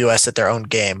AWS at their own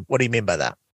game. What do you mean by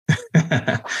that?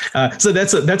 So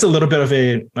that's a little bit of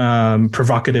a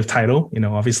provocative title. You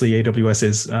know, obviously AWS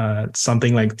is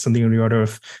something in the order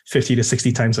of 50 to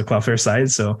 60 times the Cloudflare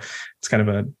size. So it's kind of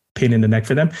a pain in the neck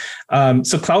for them.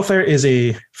 So Cloudflare is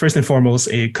first and foremost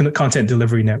a content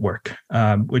delivery network,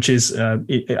 which is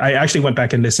I actually went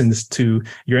back and listened to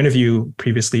your interview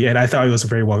previously, and I thought it was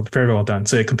very well done.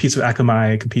 So it competes with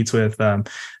Akamai, it competes with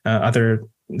other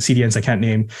CDNs I can't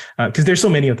name because there's so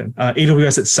many of them.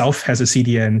 AWS itself has a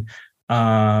CDN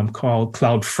called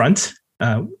CloudFront,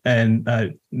 and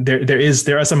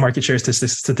there are some market share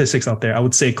statistics out there. I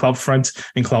would say CloudFront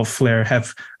and Cloudflare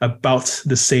have about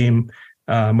the same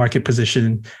market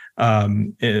position,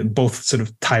 both sort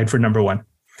of tied for number one.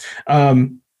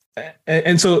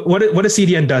 And so what a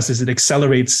CDN does is it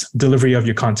accelerates delivery of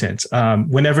your content.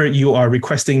 Whenever you are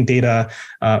requesting data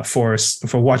for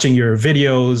watching your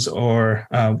videos or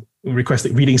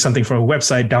reading something from a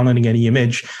website, downloading any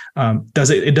image,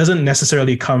 it doesn't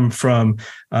necessarily come from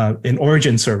an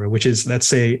origin server, which is, let's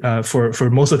say, for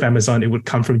most of Amazon, it would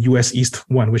come from US East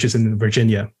 1, which is in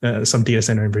Virginia, some data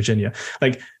center in Virginia.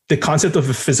 Like the concept of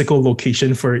a physical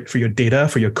location for your data,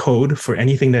 for your code, for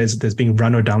anything that's being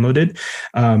run or downloaded,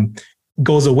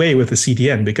 goes away with the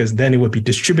CDN, because then it would be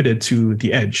distributed to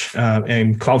the edge.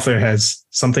 And Cloudflare has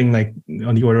something like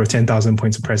on the order of 10,000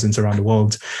 points of presence around the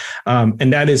world.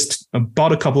 And that is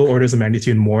about a couple of orders of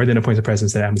magnitude more than the points of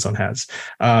presence that Amazon has.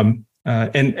 And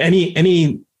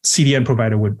any CDN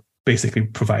provider would basically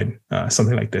provide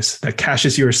something like this that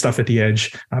caches your stuff at the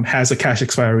edge, has a cache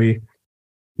expiry,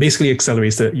 basically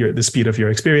accelerates the speed of your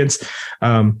experience.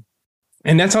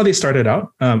 And that's how they started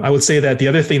out. I would say that the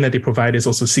other thing that they provide is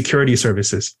also security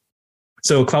services.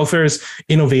 So Cloudflare's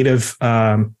innovative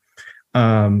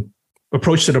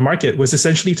approach to the market was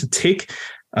essentially to take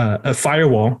a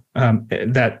firewall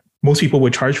that most people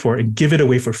would charge for and give it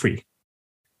away for free.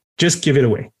 Just give it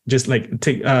away. Just like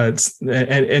take,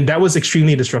 and that was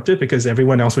extremely disruptive because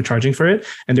everyone else was charging for it,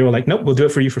 and they were like, "Nope, we'll do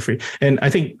it for you for free." And I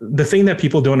think the thing that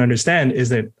people don't understand is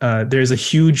that there's a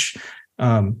huge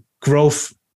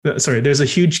there's a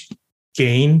huge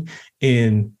gain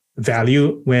in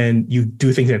value when you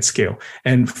do things at scale.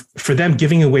 And for them,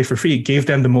 giving away for free gave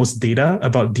them the most data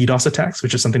about DDoS attacks,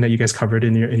 which is something that you guys covered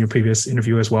in your previous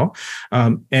interview as well.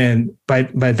 And by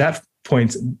that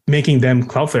point, making them,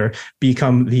 Cloudflare,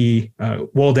 become the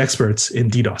world experts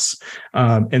in DDoS.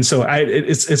 And so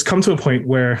it's come to a point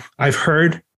where I've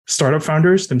heard startup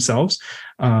founders themselves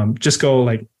just go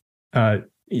like,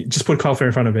 just put Cloudflare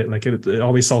in front of it. Like it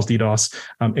always solves DDoS.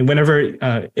 And whenever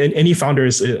any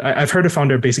founders, I've heard a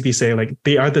founder basically say like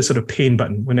they are the sort of pain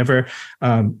button. Whenever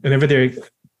they're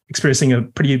experiencing a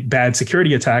pretty bad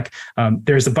security attack,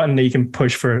 there's a button that you can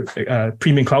push for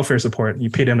premium Cloudflare support. You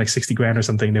pay them like 60 grand or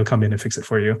something. They'll come in and fix it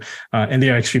for you. And they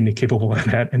are extremely capable of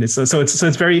that. And it's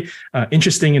very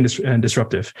interesting and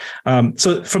disruptive.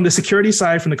 So from the security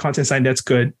side, from the content side, that's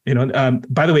good.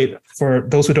 By the way, for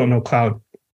those who don't know cloud,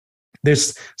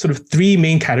 there's sort of three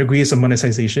main categories of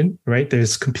monetization, right?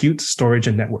 There's compute, storage,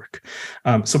 and network.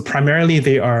 So primarily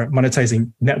they are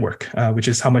monetizing network, which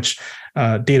is how much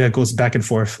data goes back and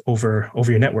forth over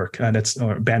your network. That's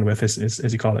or bandwidth,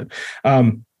 as you call it.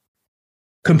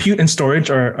 Compute and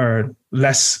storage are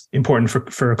less important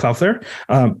for Cloudflare,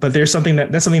 but that's something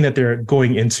that they're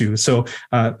going into. So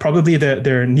probably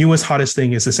their newest, hottest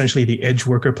thing is essentially the Edge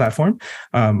Worker platform,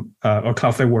 or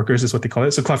Cloudflare Workers is what they call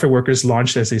it. So Cloudflare Workers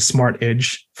launched as a smart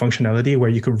edge functionality where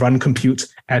you could run compute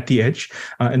at the edge,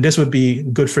 and this would be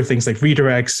good for things like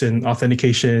redirects and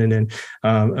authentication and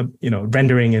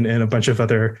rendering and a bunch of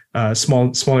other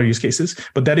smaller use cases.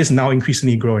 But that is now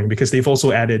increasingly growing because they've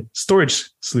also added storage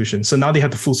solutions. So now they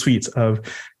have the full suite of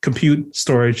compute,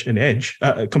 storage, and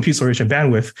compute, storage, and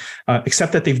bandwidth,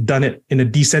 except that they've done it in a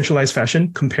decentralized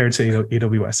fashion compared to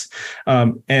AWS.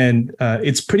 And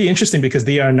it's pretty interesting because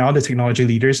they are now the technology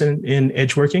leaders in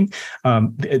edge working,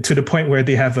 to the point where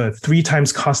they have a 3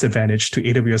 times cost advantage to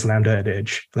AWS Lambda at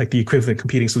edge, like the equivalent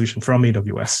competing solution from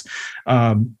AWS.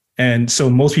 And so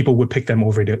most people would pick them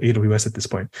over to AWS at this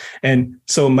point. And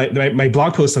so my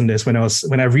blog post on this, when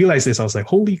I realized this, I was like,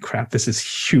 holy crap, this is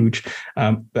huge.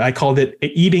 I called it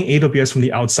eating AWS from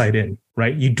the outside in,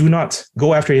 right? You do not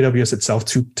go after AWS itself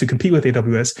to compete with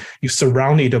AWS. You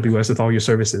surround AWS with all your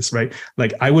services, right?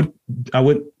 Like I would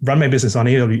run my business on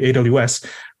AWS,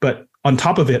 but on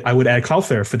top of it, I would add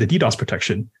Cloudflare for the DDoS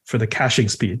protection, for the caching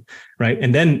speed, right?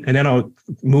 And then I'll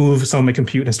move some of my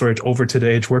compute and storage over to the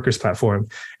Edge Workers platform.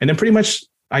 And then pretty much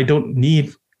I don't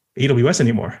need AWS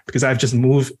anymore because I've just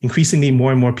moved increasingly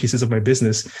more and more pieces of my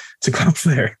business to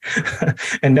Cloudflare.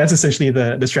 And that's essentially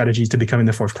the strategy to becoming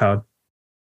the fourth cloud.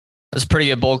 That's a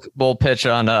pretty good bold pitch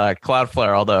on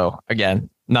Cloudflare, although, again,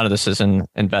 none of this is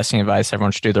investing advice.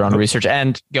 Everyone should do their own research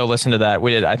and go listen to that.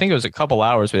 We did, I think it was a couple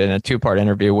hours. We did a 2-part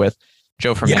interview with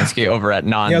Joe Formansky over at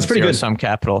Non-Zero Sum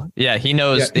Capital. Yeah, he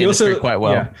knows the industry quite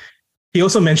well. Yeah. He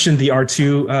also mentioned the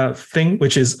R2 thing,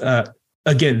 which is,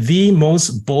 again, the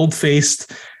most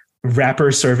bold-faced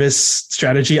wrapper service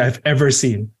strategy I've ever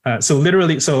seen. So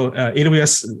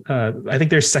AWS, I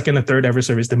think their second or third ever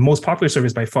service, the most popular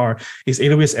service by far is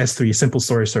AWS S3, Simple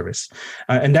Storage Service.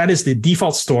 And that is the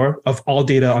default store of all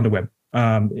data on the web.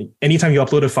 Anytime you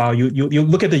upload a file, you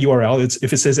look at the URL.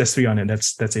 If it says S3 on it,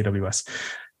 that's AWS.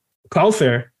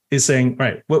 Cloudflare is saying,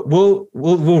 right, we'll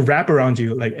wrap around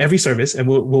you like every service, and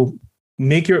we'll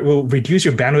reduce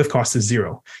your bandwidth cost to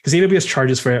 0 because AWS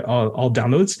charges for all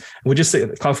downloads. We'll just say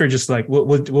Cloudflare just like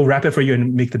we'll wrap it for you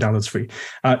and make the downloads free.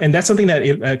 And that's something that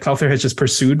Cloudflare has just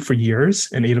pursued for years,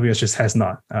 and AWS just has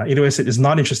not. AWS is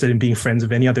not interested in being friends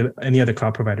of any other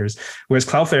cloud providers, whereas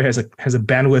Cloudflare has a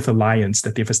bandwidth alliance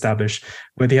that they've established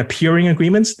where they have peering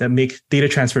agreements that make data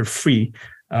transfer free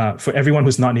for everyone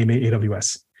who's not named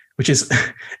AWS, which is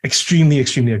extremely,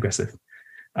 extremely aggressive.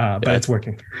 But it's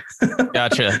working.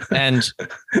 Gotcha. And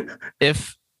I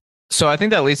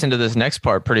think that leads into this next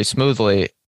part pretty smoothly.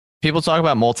 People talk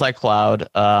about multi-cloud.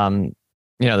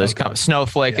 There's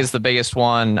Snowflake is the biggest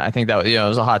one. I think that it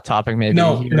was a hot topic maybe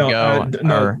a year ago.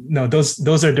 No,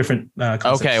 those are different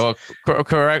concepts. Okay, well,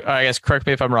 correct. I guess correct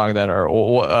me if I'm wrong then,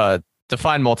 or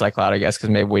define multi-cloud, I guess, because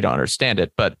maybe we don't understand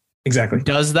it. But exactly,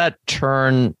 does that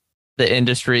turn the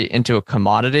industry into a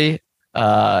commodity,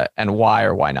 and why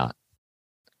or why not?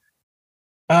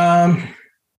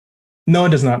 No, it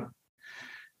does not.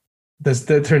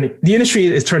 The industry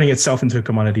is turning itself into a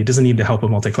commodity. It doesn't need the help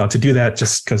of multi-cloud to do that,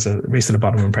 just because of the race to the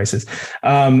bottom in prices.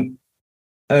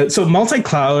 So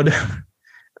multi-cloud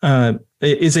the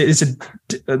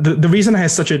reason I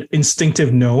have such an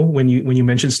instinctive no when you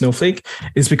mention Snowflake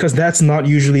is because that's not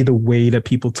usually the way that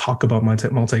people talk about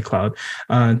multi-cloud.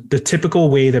 The typical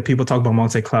way that people talk about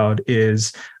multi-cloud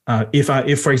is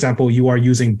if for example you are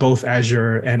using both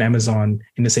Azure and Amazon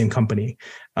in the same company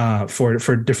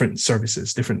for different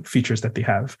services, different features that they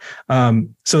have.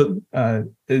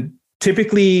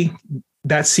 Typically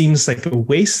that seems like a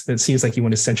waste. That seems like you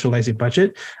want to centralize your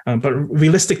budget, but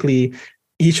realistically,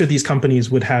 each of these companies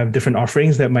would have different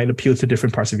offerings that might appeal to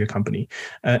different parts of your company.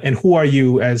 And who are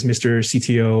you as Mr.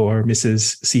 CTO or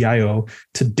Mrs. CIO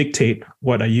to dictate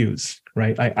what I use,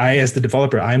 right? I as the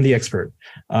developer, I'm the expert,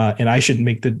 and I should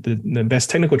make the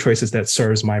best technical choices that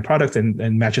serves my product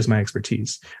and matches my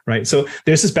expertise, right? So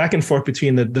there's this back and forth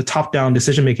between the top-down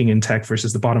decision-making in tech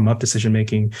versus the bottom-up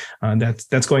decision-making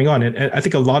that's going on. And I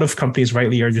think a lot of companies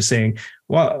rightly are just saying,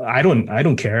 well, I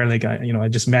don't care. Like I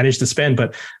just manage the spend,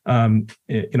 but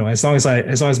as long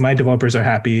as my developers are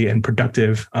happy and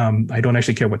productive, I don't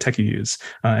actually care what tech you use,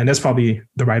 and that's probably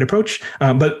the right approach.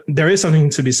 But there is something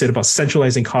to be said about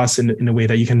centralizing costs in a way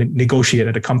that you can negotiate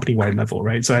at a company-wide level,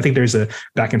 right? So I think there's a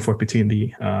back and forth between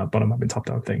the bottom-up and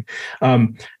top-down thing.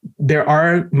 There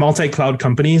are multi-cloud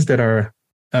companies that are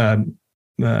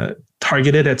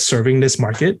targeted at serving this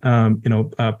market.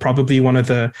 Probably one of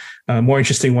the more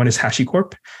interesting one is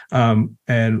HashiCorp.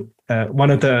 And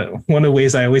one of the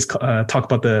ways I always talk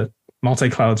about the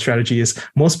multi-cloud strategy is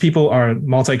most people are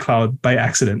multi-cloud by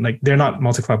accident. Like they're not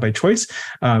multi-cloud by choice.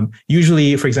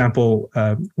 Usually, for example,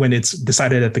 when it's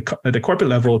decided at the corporate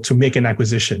level to make an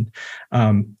acquisition,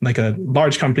 like a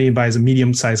large company buys a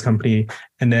medium-sized company,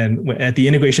 and then at the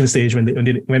integration stage,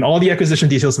 when all the acquisition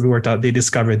details have been worked out, they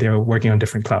discover they're working on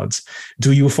different clouds.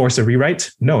 Do you force a rewrite?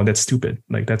 No, that's stupid.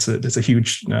 Like that's a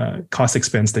huge cost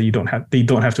expense that you don't have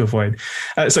to avoid.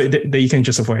 So that you can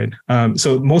just avoid.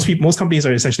 So most companies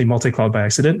are essentially multi-cloud Snowflake Cloud by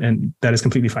accident, and that is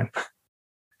completely fine.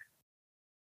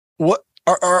 What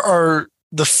are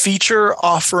the feature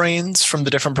offerings from the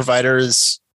different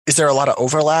providers? Is there a lot of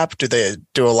overlap?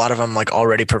 Do a lot of them like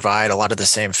already provide a lot of the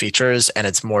same features, and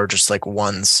it's more just like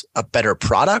one's a better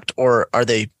product, or are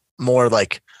they more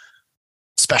like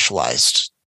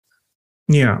specialized?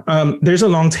 Yeah, there's a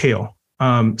long tail.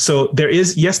 So there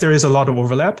is a lot of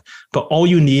overlap, but all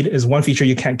you need is one feature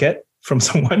you can't get from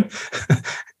someone,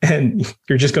 and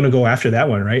you're just going to go after that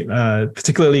one, right?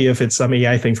 Particularly if it's some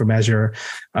AI thing from Azure,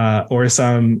 or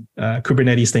some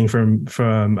Kubernetes thing from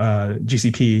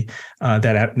GCP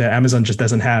that Amazon just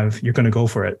doesn't have. You're going to go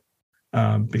for it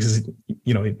because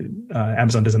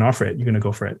Amazon doesn't offer it. You're going to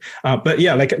go for it. But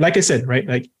yeah, like I said, right?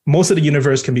 Like most of the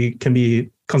universe can be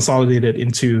consolidated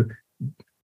into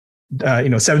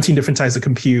 17 different types of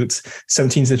compute,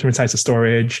 17 different types of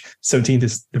storage, 17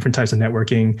 different types of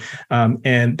networking.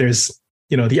 And there's,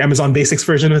 the Amazon Basics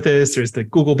version of this, there's the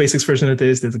Google Basics version of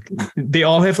this. They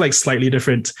all have like slightly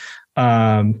different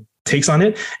takes on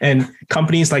it. And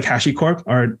companies like HashiCorp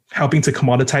are helping to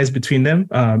commoditize between them,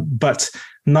 but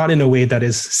not in a way that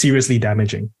is seriously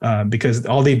damaging, because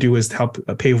all they do is help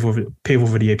pave over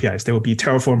the APIs. There will be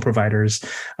Terraform providers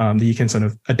that you can sort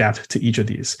of adapt to each of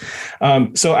these.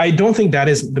 So I don't think that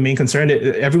is the main concern.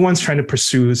 Everyone's trying to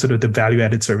pursue sort of the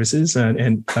value-added services,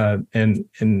 and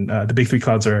the big three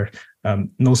clouds are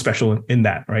no special in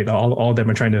that, right? All of them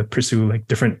are trying to pursue like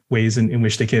different ways in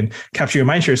which they can capture your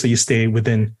mindshare so you stay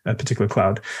within a particular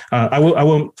cloud. I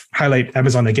won't highlight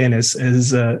Amazon again as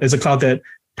a cloud that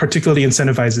particularly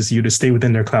incentivizes you to stay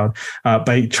within their cloud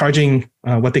by charging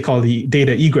what they call the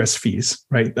data egress fees,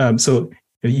 right? So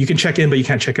you can check in, but you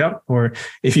can't check out. Or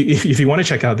if you want to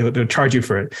check out, they'll charge you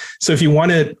for it. So if you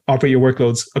want to operate your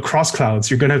workloads across clouds,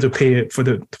 you're going to have to pay it for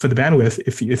the bandwidth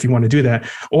if you want to do that.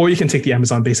 Or you can take the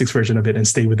Amazon Basics version of it and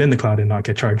stay within the cloud and not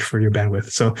get charged for your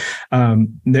bandwidth. So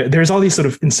there's all these sort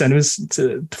of incentives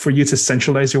for you to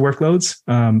centralize your workloads.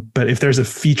 But if there's a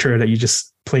feature that you just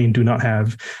plain do not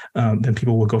have, then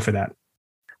people will go for that.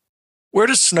 Where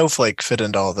does Snowflake fit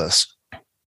into all this?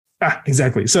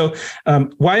 Exactly. So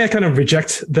why I kind of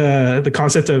reject the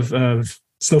concept of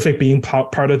Snowflake being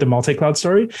part of the multi-cloud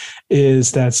story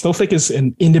is that Snowflake is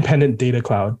an independent data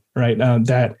cloud, right?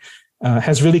 That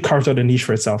has really carved out a niche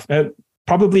for itself.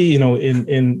 Probably,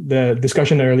 in the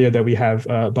discussion earlier that we have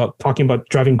about talking about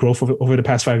driving growth over the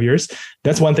past 5 years,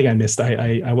 that's one thing I missed.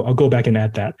 I'll go back and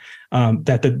add that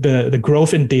the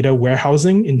growth in data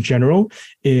warehousing in general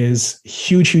is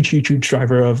huge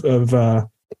driver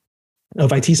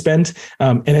of IT spend,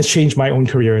 and has changed my own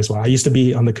career as well. I used to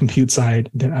be on the compute side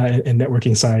and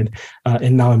networking side,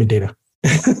 and now I'm in data.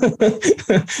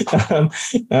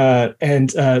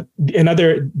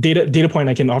 Another data point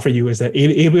I can offer you is that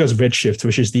AWS Redshift,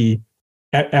 which is the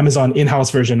Amazon in-house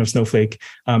version of Snowflake,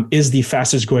 is the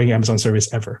fastest growing Amazon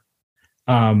service ever.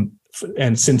 And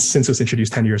since it was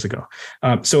introduced 10 years ago.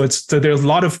 So there's a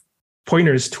lot of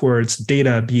pointers towards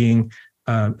data being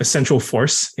a central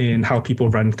force in how people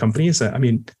run companies. I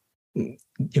mean,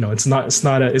 it's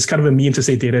kind of a meme to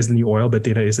say data is the new oil, but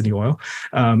data is the new oil.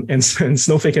 And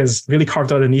Snowflake has really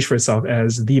carved out a niche for itself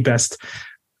as the best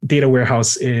data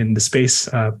warehouse in the space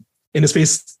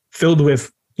filled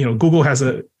with, Google has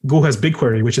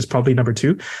BigQuery, which is probably number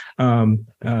 2.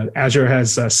 Azure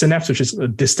has Synapse, which is a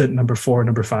distant number 4,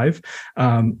 number 5,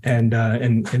 and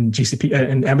GCP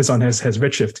and Amazon has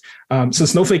Redshift. So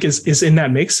Snowflake is in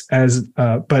that mix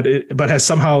but has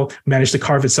somehow managed to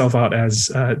carve itself out as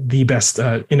the best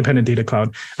independent data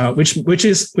cloud, which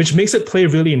makes it play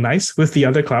really nice with the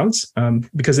other clouds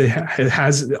because it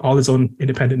has all its own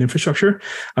independent infrastructure.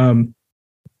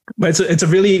 But it's a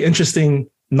really interesting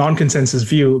non-consensus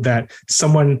view that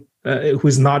someone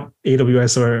who's not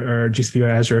AWS or GCP or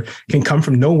Azure can come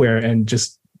from nowhere and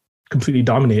just completely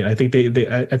dominate. I think they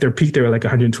at their peak, they were like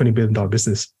 $120 billion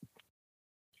business.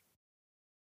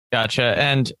 Gotcha.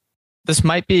 And this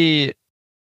might be,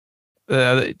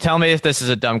 tell me if this is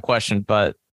a dumb question,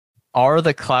 but are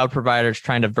the cloud providers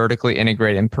trying to vertically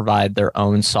integrate and provide their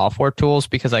own software tools?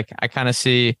 Because I kind of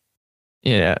see,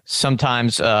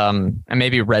 sometimes, and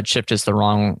maybe Redshift is the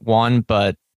wrong one,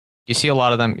 but you see a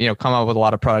lot of them, come up with a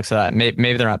lot of products that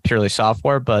maybe they're not purely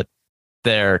software, but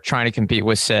they're trying to compete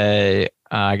with, say,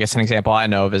 I guess an example I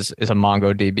know of is a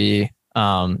MongoDB.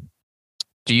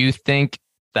 Do you think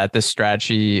that this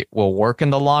strategy will work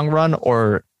in the long run?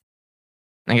 Or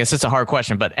I guess it's a hard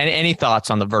question, but any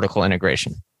thoughts on the vertical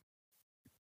integration?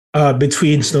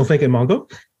 Between Snowflake and Mongo?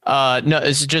 No,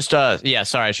 it's just, sorry,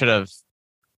 I should have,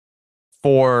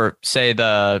 for say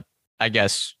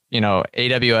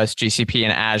AWS, GCP,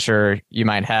 and Azure. You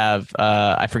might have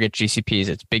I forget GCPs.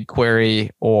 It's BigQuery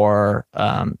or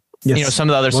Yes. some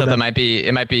of the other stuff that might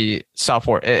be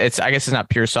software. I guess it's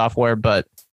not pure software, but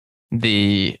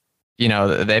they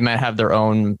might have their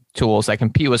own tools that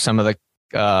compete with some of the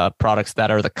products that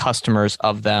are the customers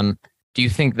of them. Do you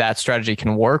think that strategy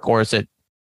can work, or is it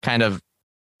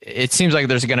it seems like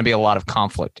there's going to be a lot of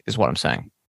conflict is what I'm saying.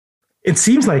 It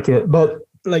seems like it, but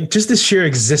like just the sheer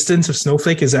existence of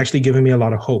Snowflake is actually giving me a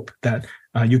lot of hope that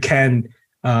you can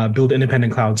build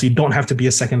independent clouds. You don't have to be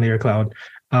a second layer cloud.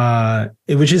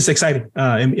 Which is exciting.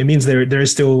 It means there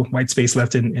is still white space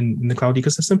left in the cloud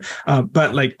ecosystem.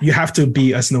 But like you have to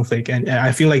be a Snowflake, and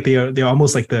I feel like they're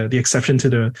almost like the exception to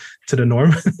the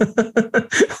norm.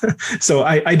 So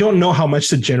I don't know how much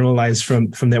to generalize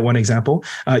from that one example.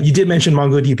 You did mention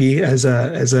MongoDB as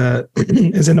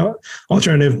an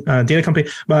alternative data company,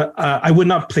 but I would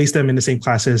not place them in the same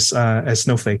class as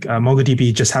Snowflake.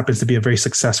 MongoDB just happens to be a very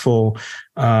successful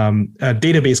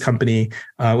database company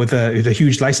with a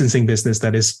huge licensing business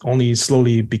that is only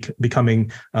slowly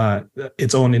becoming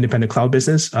its own independent cloud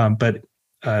business. But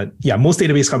most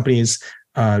database companies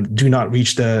do not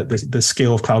reach the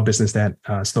scale of cloud business that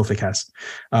Snowflake has.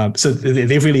 So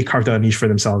they've really carved out a niche for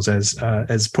themselves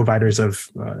as providers of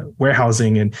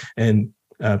warehousing and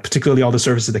particularly all the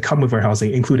services that come with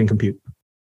warehousing, including compute.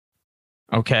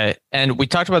 Okay, and we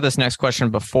talked about this next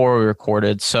question before we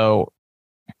recorded. So,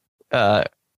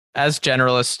 as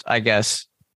generalists, I guess,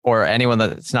 or anyone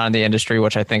that's not in the industry,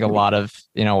 which I think a lot of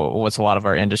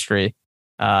our industry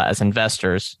as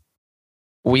investors,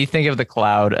 we think of the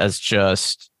cloud as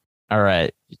just, all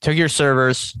right, you took your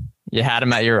servers, you had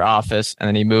them at your office, and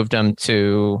then you moved them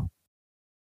to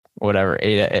whatever,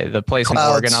 the place Clouds.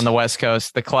 In Oregon on the West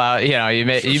Coast, the cloud, you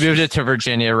moved it to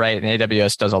Virginia, right? And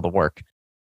AWS does all the work.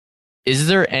 Is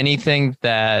there anything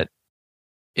that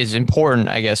is important,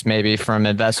 I guess, maybe from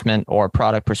investment or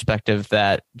product perspective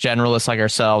that generalists like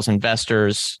ourselves,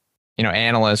 investors,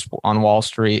 analysts on Wall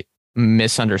Street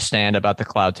misunderstand about the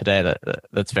cloud today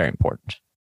that's very important?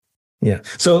 Yeah.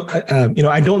 So,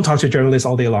 I don't talk to journalists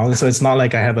all day long, so it's not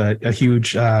like I have a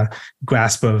huge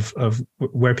grasp of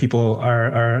where people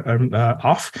are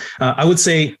off. I would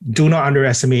say do not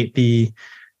underestimate the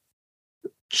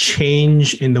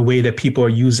change in the way that people are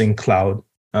using cloud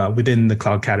within the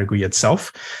cloud category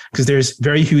itself, because there's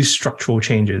very huge structural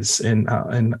changes in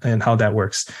how that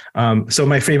works. So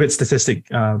my favorite statistic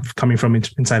coming from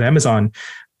inside Amazon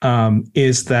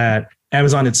is that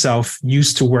Amazon itself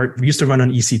used to run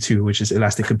on EC2, which is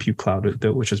Elastic Compute Cloud,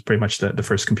 which was pretty much the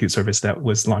first compute service that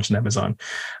was launched in Amazon.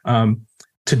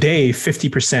 Today,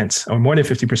 50% or more than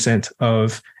 50%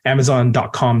 of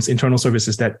Amazon.com's internal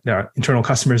services that are internal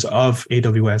customers of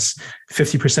AWS,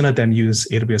 50% of them use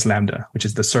AWS Lambda, which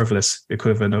is the serverless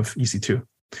equivalent of EC2.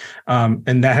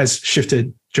 And that has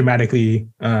shifted dramatically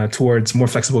towards more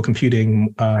flexible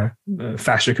computing,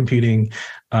 faster computing,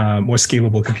 more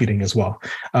scalable computing as well.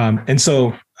 And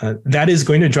so that is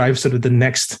going to drive sort of the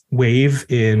next wave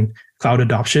in cloud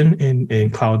adoption, in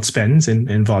cloud spends,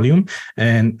 in volume.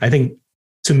 And I think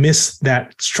to miss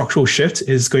that structural shift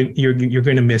you're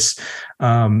going to miss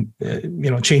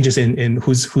changes in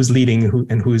who's leading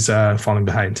and who's falling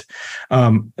behind.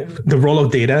 The role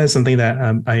of data is something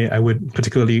that I would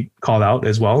particularly call out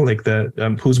as well, like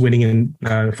the who's winning and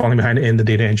falling behind in the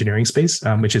data engineering space,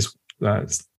 which is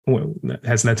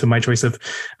has led to my choice of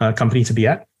company to be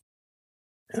at.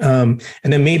 And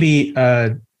then maybe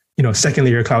second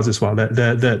layer clouds as well.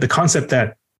 The concept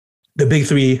that the big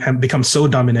three have become so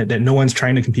dominant that no one's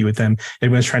trying to compete with them.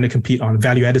 Everyone's trying to compete on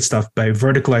value-added stuff by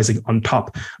verticalizing on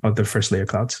top of the first layer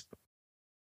clouds.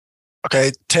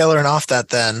 Okay, tailoring off that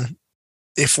then,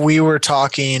 if we were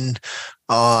talking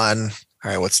on,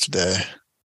 all right, what's today?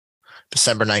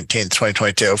 December 19th,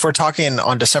 2022. If we're talking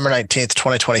on December 19th,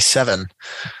 2027,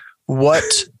 what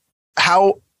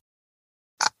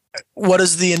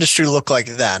does the industry look like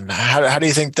then? How do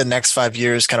you think the next 5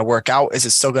 years kind of work out? Is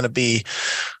it still going to be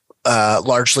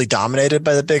largely dominated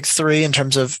by the big three in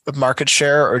terms of market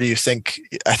share, or do you think?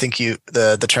 I think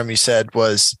the term you said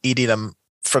was eating them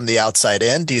from the outside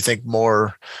in. Do you think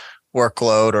more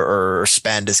workload or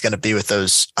spend is going to be with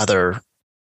those other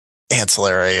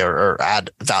ancillary or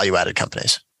value added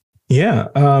companies? Yeah,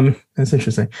 that's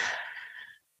interesting.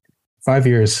 5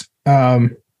 years.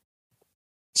 I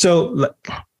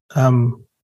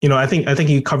think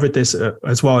you covered this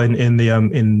as well in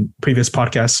the previous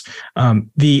podcasts.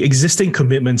 The existing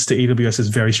commitments to AWS is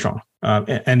very strong,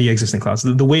 and the existing clouds.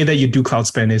 The way that you do cloud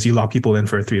spend is you lock people in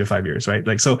for 3 to 5 years, right?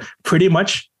 Like, so pretty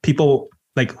much people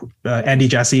like Andy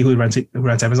Jassy, who runs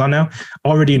Amazon now,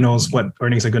 already knows what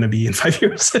earnings are going to be in 5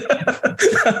 years.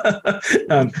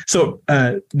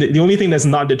 The only thing that's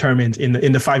not determined in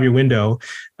the 5-year window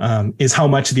is how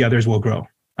much the others will grow.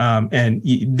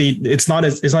 It's not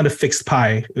a fixed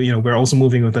pie. We're also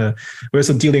dealing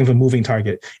with a moving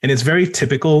target, and it's very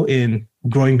typical in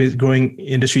growing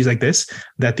industries like this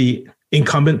that the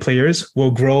incumbent players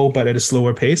will grow, but at a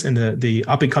slower pace, and the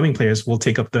up and coming players will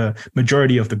take up the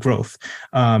majority of the growth.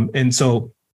 And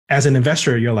so, as an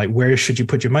investor, you're like, where should you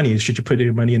put your money? Should you put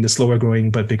your money in the slower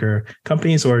growing but bigger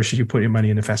companies, or should you put your money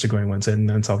in the faster growing ones? And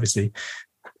that's obviously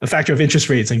a factor of interest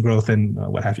rates and growth and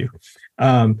what have you.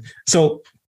 So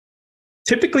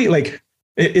typically, like,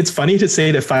 it's funny to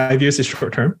say that 5 years is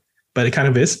short term, but it kind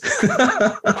of is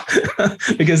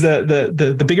because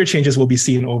the bigger changes will be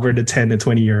seen over the 10 to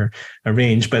 20 year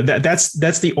range. But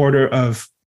that's the order of,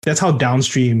 that's how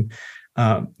downstream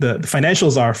the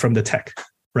financials are from the tech,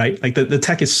 right? Like the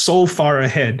tech is so far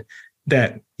ahead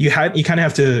that you kind of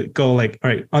have to go like, all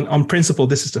right, on principle,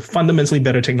 this is a fundamentally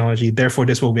better technology, therefore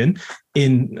this will win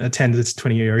in a 10 to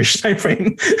 20 year-ish time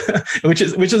frame, which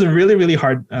is a really, really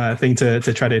hard thing to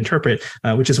try to interpret,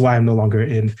 which is why I'm no longer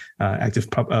in active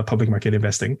public market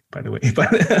investing, by the way.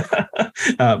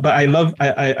 But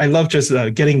I love just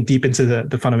getting deep into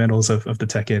the fundamentals of the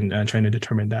tech and trying to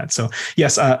determine that. So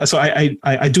yes, so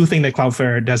I do think that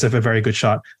Cloudflare does have a very good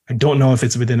shot. I don't know if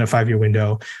it's within a 5-year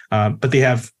window, but they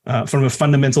have, from a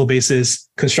fundamental basis,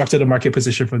 constructed a market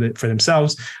position for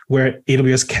themselves where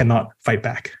AWS cannot fight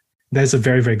back. That is a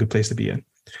very, very good place to be in.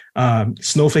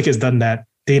 Snowflake has done that.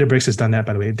 Databricks has done that,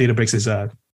 by the way. Databricks is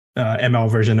a ML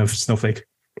version of Snowflake.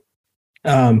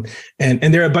 And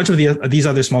there are a bunch of these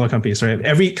other smaller companies, right?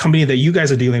 Every company that you guys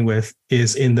are dealing with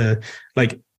is in the,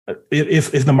 like,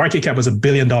 if the market cap was $1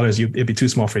 billion, it'd be too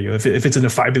small for you. If it's in the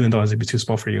 $5 billion, it'd be too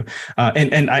small for you.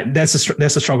 That's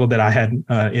a struggle that I had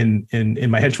in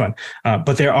my hedge fund.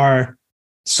 But there are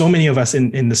so many of us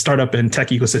in the startup and tech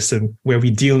ecosystem where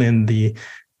we deal in the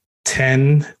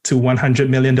 $10 to $100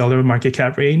 million market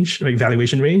cap range, like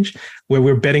valuation range, where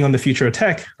we're betting on the future of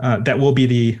tech that will be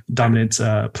the dominant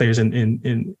players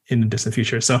in the distant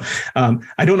future. So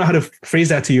I don't know how to phrase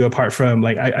that to you apart from,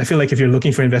 like, I feel like if you're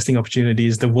looking for investing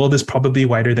opportunities, the world is probably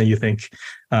wider than you think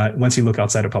once you look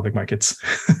outside of public markets.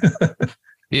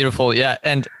 Beautiful. Yeah.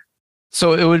 And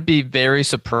so it would be very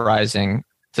surprising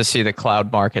to see the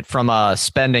cloud market from a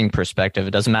spending perspective.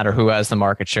 It doesn't matter who has the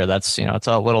market share. That's, it's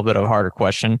a little bit of a harder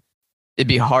question. It'd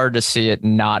be hard to see it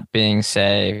not being,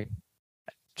 say,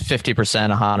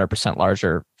 50%, 100%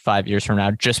 larger 5 years from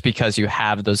now, just because you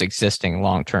have those existing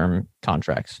long-term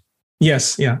contracts.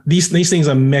 Yes. Yeah. These things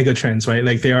are mega trends, right?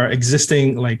 Like, they are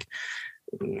existing, like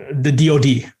the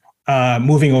DoD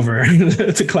moving over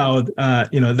to cloud.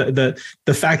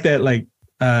 The fact that, like,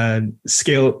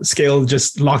 Scale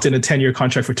just locked in a 10-year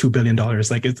contract for $2 billion.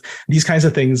 Like, these kinds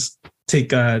of things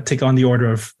take on the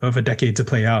order of a decade to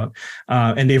play out,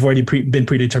 and they've already been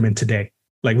predetermined today.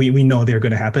 Like, we know they're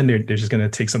going to happen. They're just going to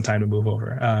take some time to move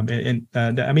over. I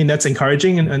mean, that's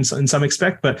encouraging in some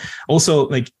respect, but also,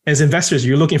 like, as investors,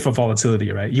 you're looking for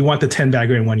volatility, right? You want the 10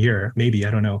 bagger in 1 year, maybe,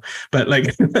 I don't know. But,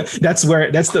 like,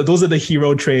 those are the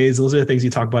hero trades. Those are the things you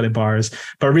talk about at bars.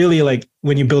 But really, like,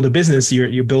 when you build a business,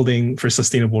 you're building for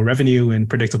sustainable revenue and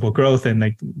predictable growth. And,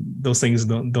 like, those things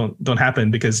don't happen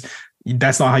because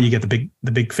that's not how you get the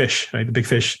big fish, right? The big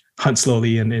fish hunt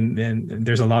slowly, and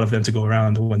there's a lot of them to go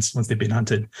around once they've been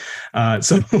hunted.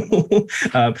 So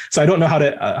I don't know how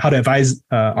to advise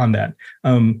on that.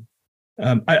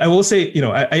 I will say,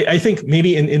 I think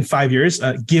maybe in 5 years,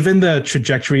 given the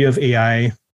trajectory of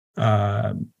AI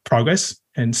progress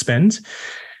and spend,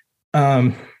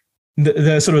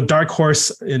 the sort of dark horse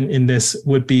in this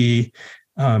would be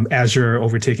Azure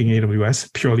overtaking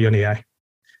AWS purely on AI.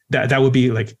 That would be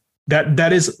like,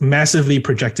 that is massively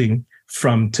projecting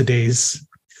from today's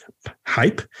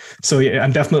hype. So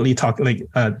I'm definitely talking, like,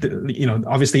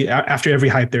 obviously after every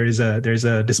hype there's a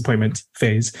disappointment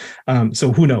phase.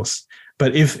 So who knows?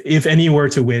 But if any were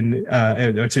to win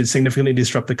or to significantly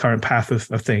disrupt the current path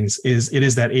of things, it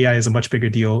is that AI is a much bigger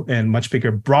deal and much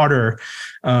bigger, broader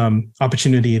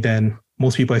opportunity than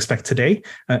most people expect today,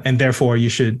 and therefore you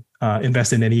should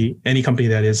invest in any company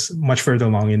that is much further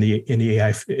along in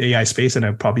the AI space. And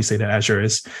I'd probably say that Azure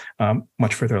is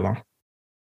much further along.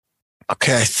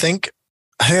 Okay, I think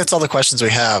that's all the questions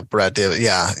we have, Brett.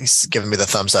 Yeah, he's giving me the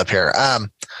thumbs up here.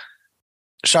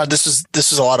 Shawn, this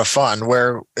is a lot of fun.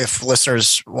 Where, if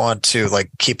listeners want to,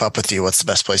 like, keep up with you, what's the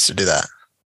best place to do that?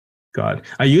 God,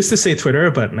 I used to say Twitter,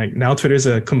 but like now Twitter's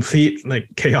a complete like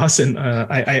chaos, and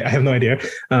I have no idea.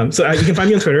 You can find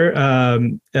me on Twitter,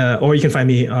 or you can find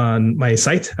me on my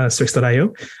site,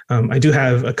 Strix.io. I do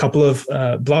have a couple of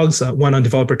blogs, one on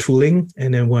developer tooling,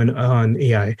 and then one on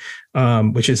AI,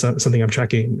 which is something I'm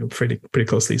tracking pretty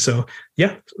closely. So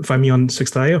yeah, find me on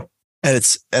Strix.io. And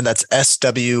that's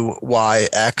SWYX.io.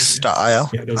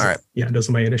 Yeah, all right. Those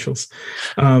are my initials.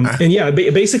 And yeah,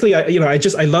 basically,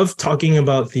 I love talking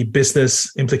about the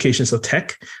business implications of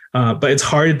tech, but it's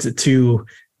hard to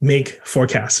make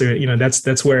forecasts. Or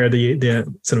that's where the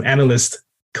sort of analysts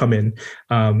come in.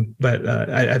 But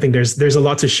I think there's a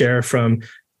lot to share from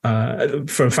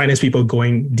finance people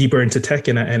going deeper into tech,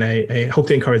 and I hope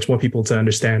to encourage more people to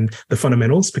understand the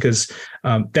fundamentals, because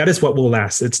that is what will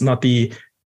last. It's not the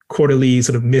quarterly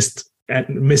sort of miss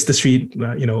the street,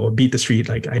 or beat the street.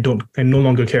 Like I no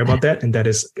longer care about that. And that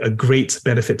is a great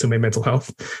benefit to my mental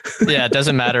health. Yeah. It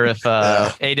doesn't matter if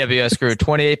AWS grew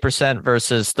 28%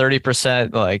 versus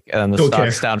 30%, like, and the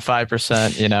stock's down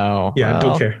 5%, Yeah.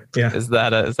 Don't care. Yeah. Is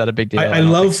that a big deal? I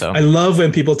love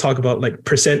when people talk about like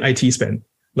percent IT spend.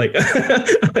 Like,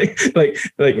 like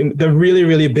the really,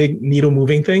 really big needle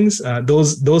moving things.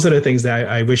 Those are the things that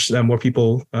I wish that more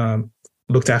people,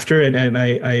 looked after. And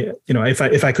I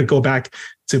if I could go back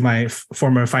to my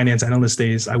former finance analyst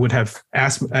days, I would have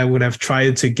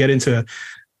tried to get into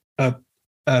a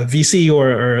VC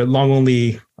or long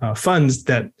only funds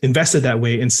that invested that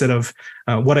way, instead of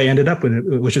what I ended up with,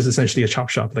 which is essentially a chop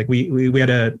shop. Like we had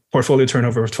a portfolio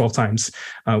turnover of 12 times,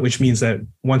 which means that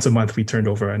once a month we turned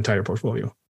over our entire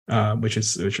portfolio, which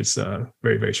is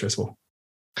very, very stressful.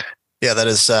 Yeah, that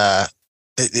is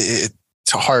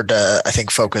it's hard to, I think,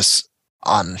 focus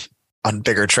on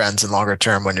bigger trends and longer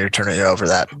term when you're turning it over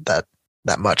that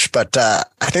much. But I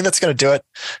think that's going to do it.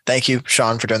 Thank you,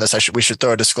 Shawn, for doing this. We should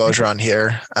throw a disclosure on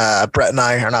here. Brett and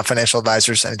I are not financial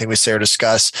advisors. Anything we say or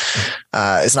discuss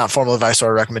is not formal advice or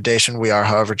a recommendation. We are,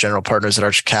 however, general partners at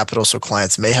Arch Capital, so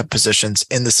clients may have positions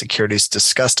in the securities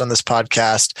discussed on this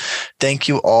podcast. Thank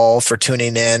you all for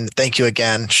tuning in. Thank you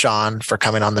again, Shawn, for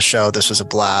coming on the show. This was a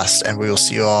blast, and we will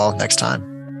see you all next time.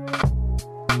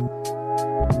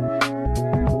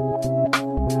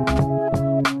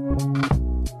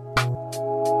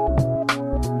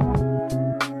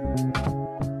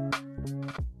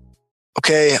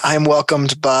 Okay, I'm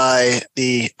welcomed by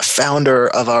the founder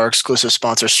of our exclusive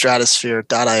sponsor,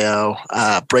 Stratosphere.io,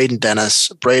 Braden Dennis.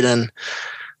 Braden,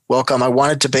 welcome. I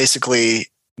wanted to basically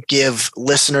give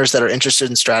listeners that are interested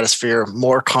in Stratosphere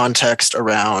more context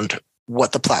around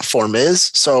what the platform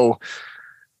is. So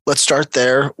let's start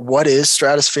there. What is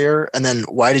Stratosphere? And then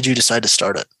why did you decide to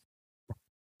start it?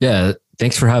 Yeah,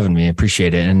 thanks for having me. I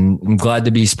appreciate it. And I'm glad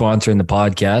to be sponsoring the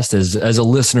podcast. As a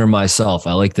listener myself,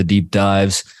 I like the deep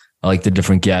dives. I like the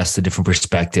different guests, the different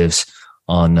perspectives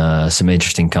on some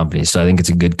interesting companies. So I think it's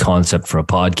a good concept for a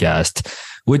podcast,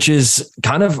 which is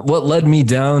kind of what led me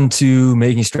down to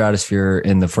making Stratosphere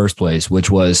in the first place,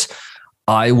 which was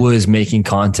I was making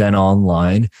content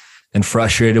online and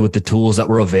frustrated with the tools that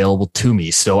were available to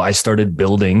me. So I started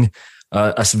building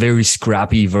a very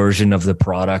scrappy version of the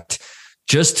product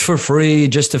just for free,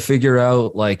 just to figure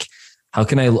out like, how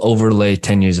can I overlay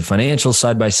 10 years of financials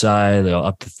side by side,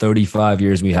 up to 35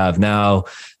 years we have now?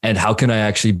 And how can I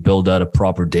actually build out a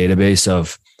proper database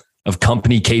of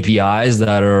company KPIs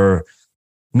that are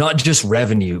not just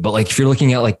revenue, but like if you're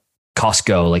looking at like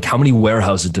Costco, like how many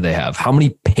warehouses do they have? How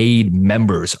many paid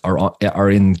members are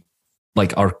in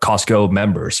like our Costco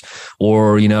members?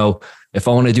 Or, if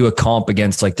I want to do a comp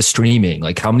against like the streaming,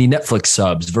 like how many Netflix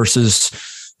subs versus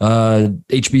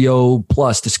HBO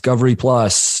Plus, Discovery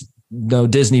Plus,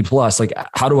 Disney Plus, like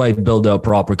how do I build out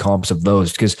proper comps of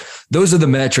those? Because those are the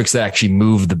metrics that actually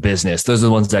move the business. Those are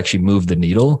the ones that actually move the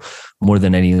needle more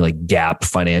than any like gap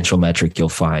financial metric you'll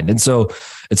find. And so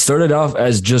it started off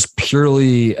as just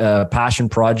purely a passion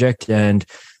project. And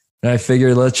I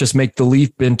figured let's just make the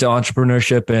leap into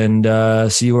entrepreneurship and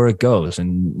see where it goes.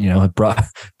 And, it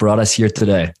brought us here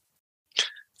today.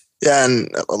 Yeah.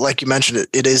 And like you mentioned,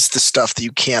 it is the stuff that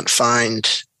you can't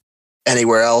find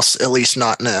anywhere else, at least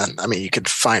not you could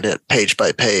find it page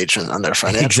by page on their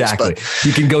financials. Exactly. But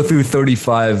you can go through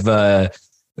 35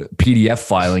 PDF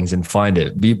filings and find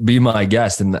it. Be my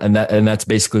guest. And that's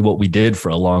basically what we did for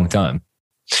a long time.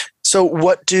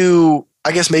 So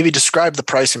I guess maybe describe the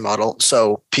pricing model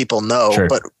so people know, Sure.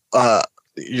 But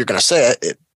you're going to say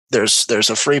it. There's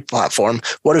a free platform.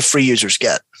 What do free users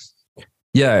get?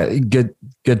 Yeah, good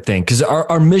thing. Because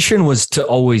our mission was to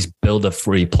always build a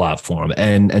free platform.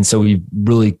 And so we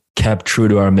really kept true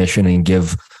to our mission and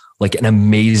give like an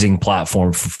amazing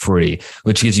platform for free,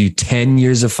 which gives you 10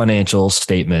 years of financial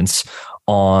statements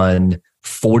on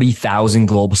 40,000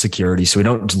 global securities. So we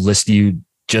don't list you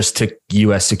just to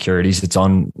US securities. It's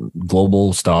on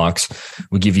global stocks.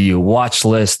 We give you a watch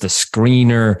list, the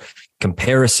screener,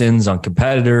 comparisons on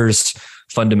competitors,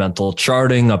 fundamental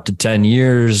charting up to 10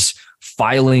 years,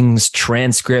 filings,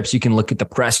 transcripts. You can look at the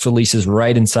press releases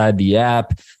right inside the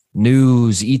app,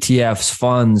 news, ETFs,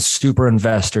 funds, super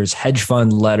investors, hedge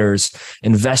fund letters,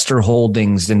 investor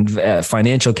holdings, and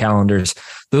financial calendars.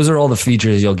 Those are all the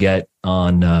features you'll get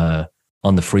on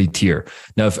the free tier.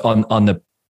 Now, if on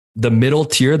the middle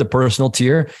tier, the personal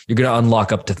tier, you're going to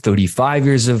unlock up to 35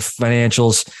 years of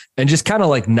financials and just kind of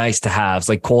like nice to haves,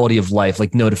 like quality of life,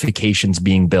 like notifications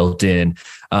being built in,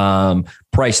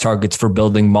 price targets for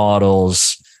building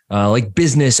models, like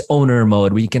business owner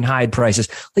mode where you can hide prices,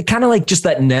 like kind of like just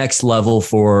that next level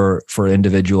for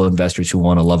individual investors who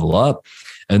want to level up.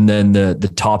 And then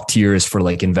the top tier is for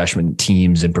like investment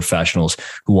teams and professionals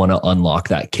who want to unlock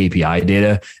that KPI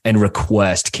data and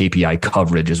request KPI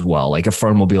coverage as well. Like a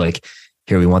firm will be like,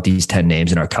 here, we want these 10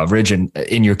 names in our coverage and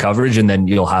in your coverage. And then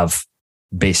you'll have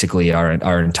basically our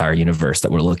entire universe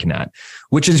that we're looking at,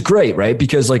 which is great, right?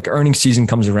 Because like earnings season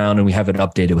comes around and we have it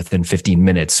updated within 15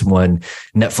 minutes. When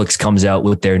Netflix comes out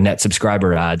with their net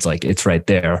subscriber ads, like it's right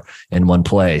there in one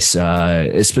place,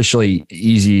 especially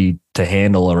easy to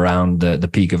handle around the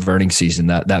peak of earnings season.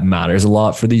 That matters a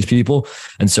lot for these people.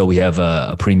 And so we have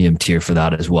a premium tier for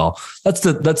that as well. That's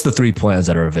the 3 plans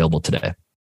that are available today.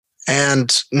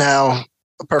 And now,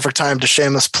 a perfect time to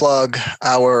shameless plug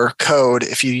our code.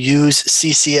 If you use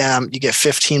CCM, you get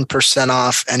 15%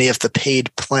 off any of the paid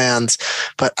plans.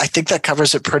 But I think that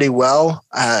covers it pretty well.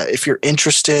 If you're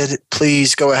interested,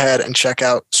 please go ahead and check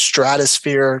out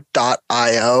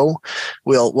stratosphere.io.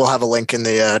 We'll have a link in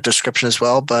the description as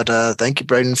well. But thank you,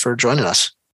 Braden, for joining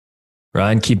us.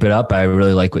 Ryan, keep it up. I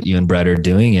really like what you and Brett are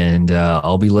doing, and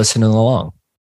I'll be listening along.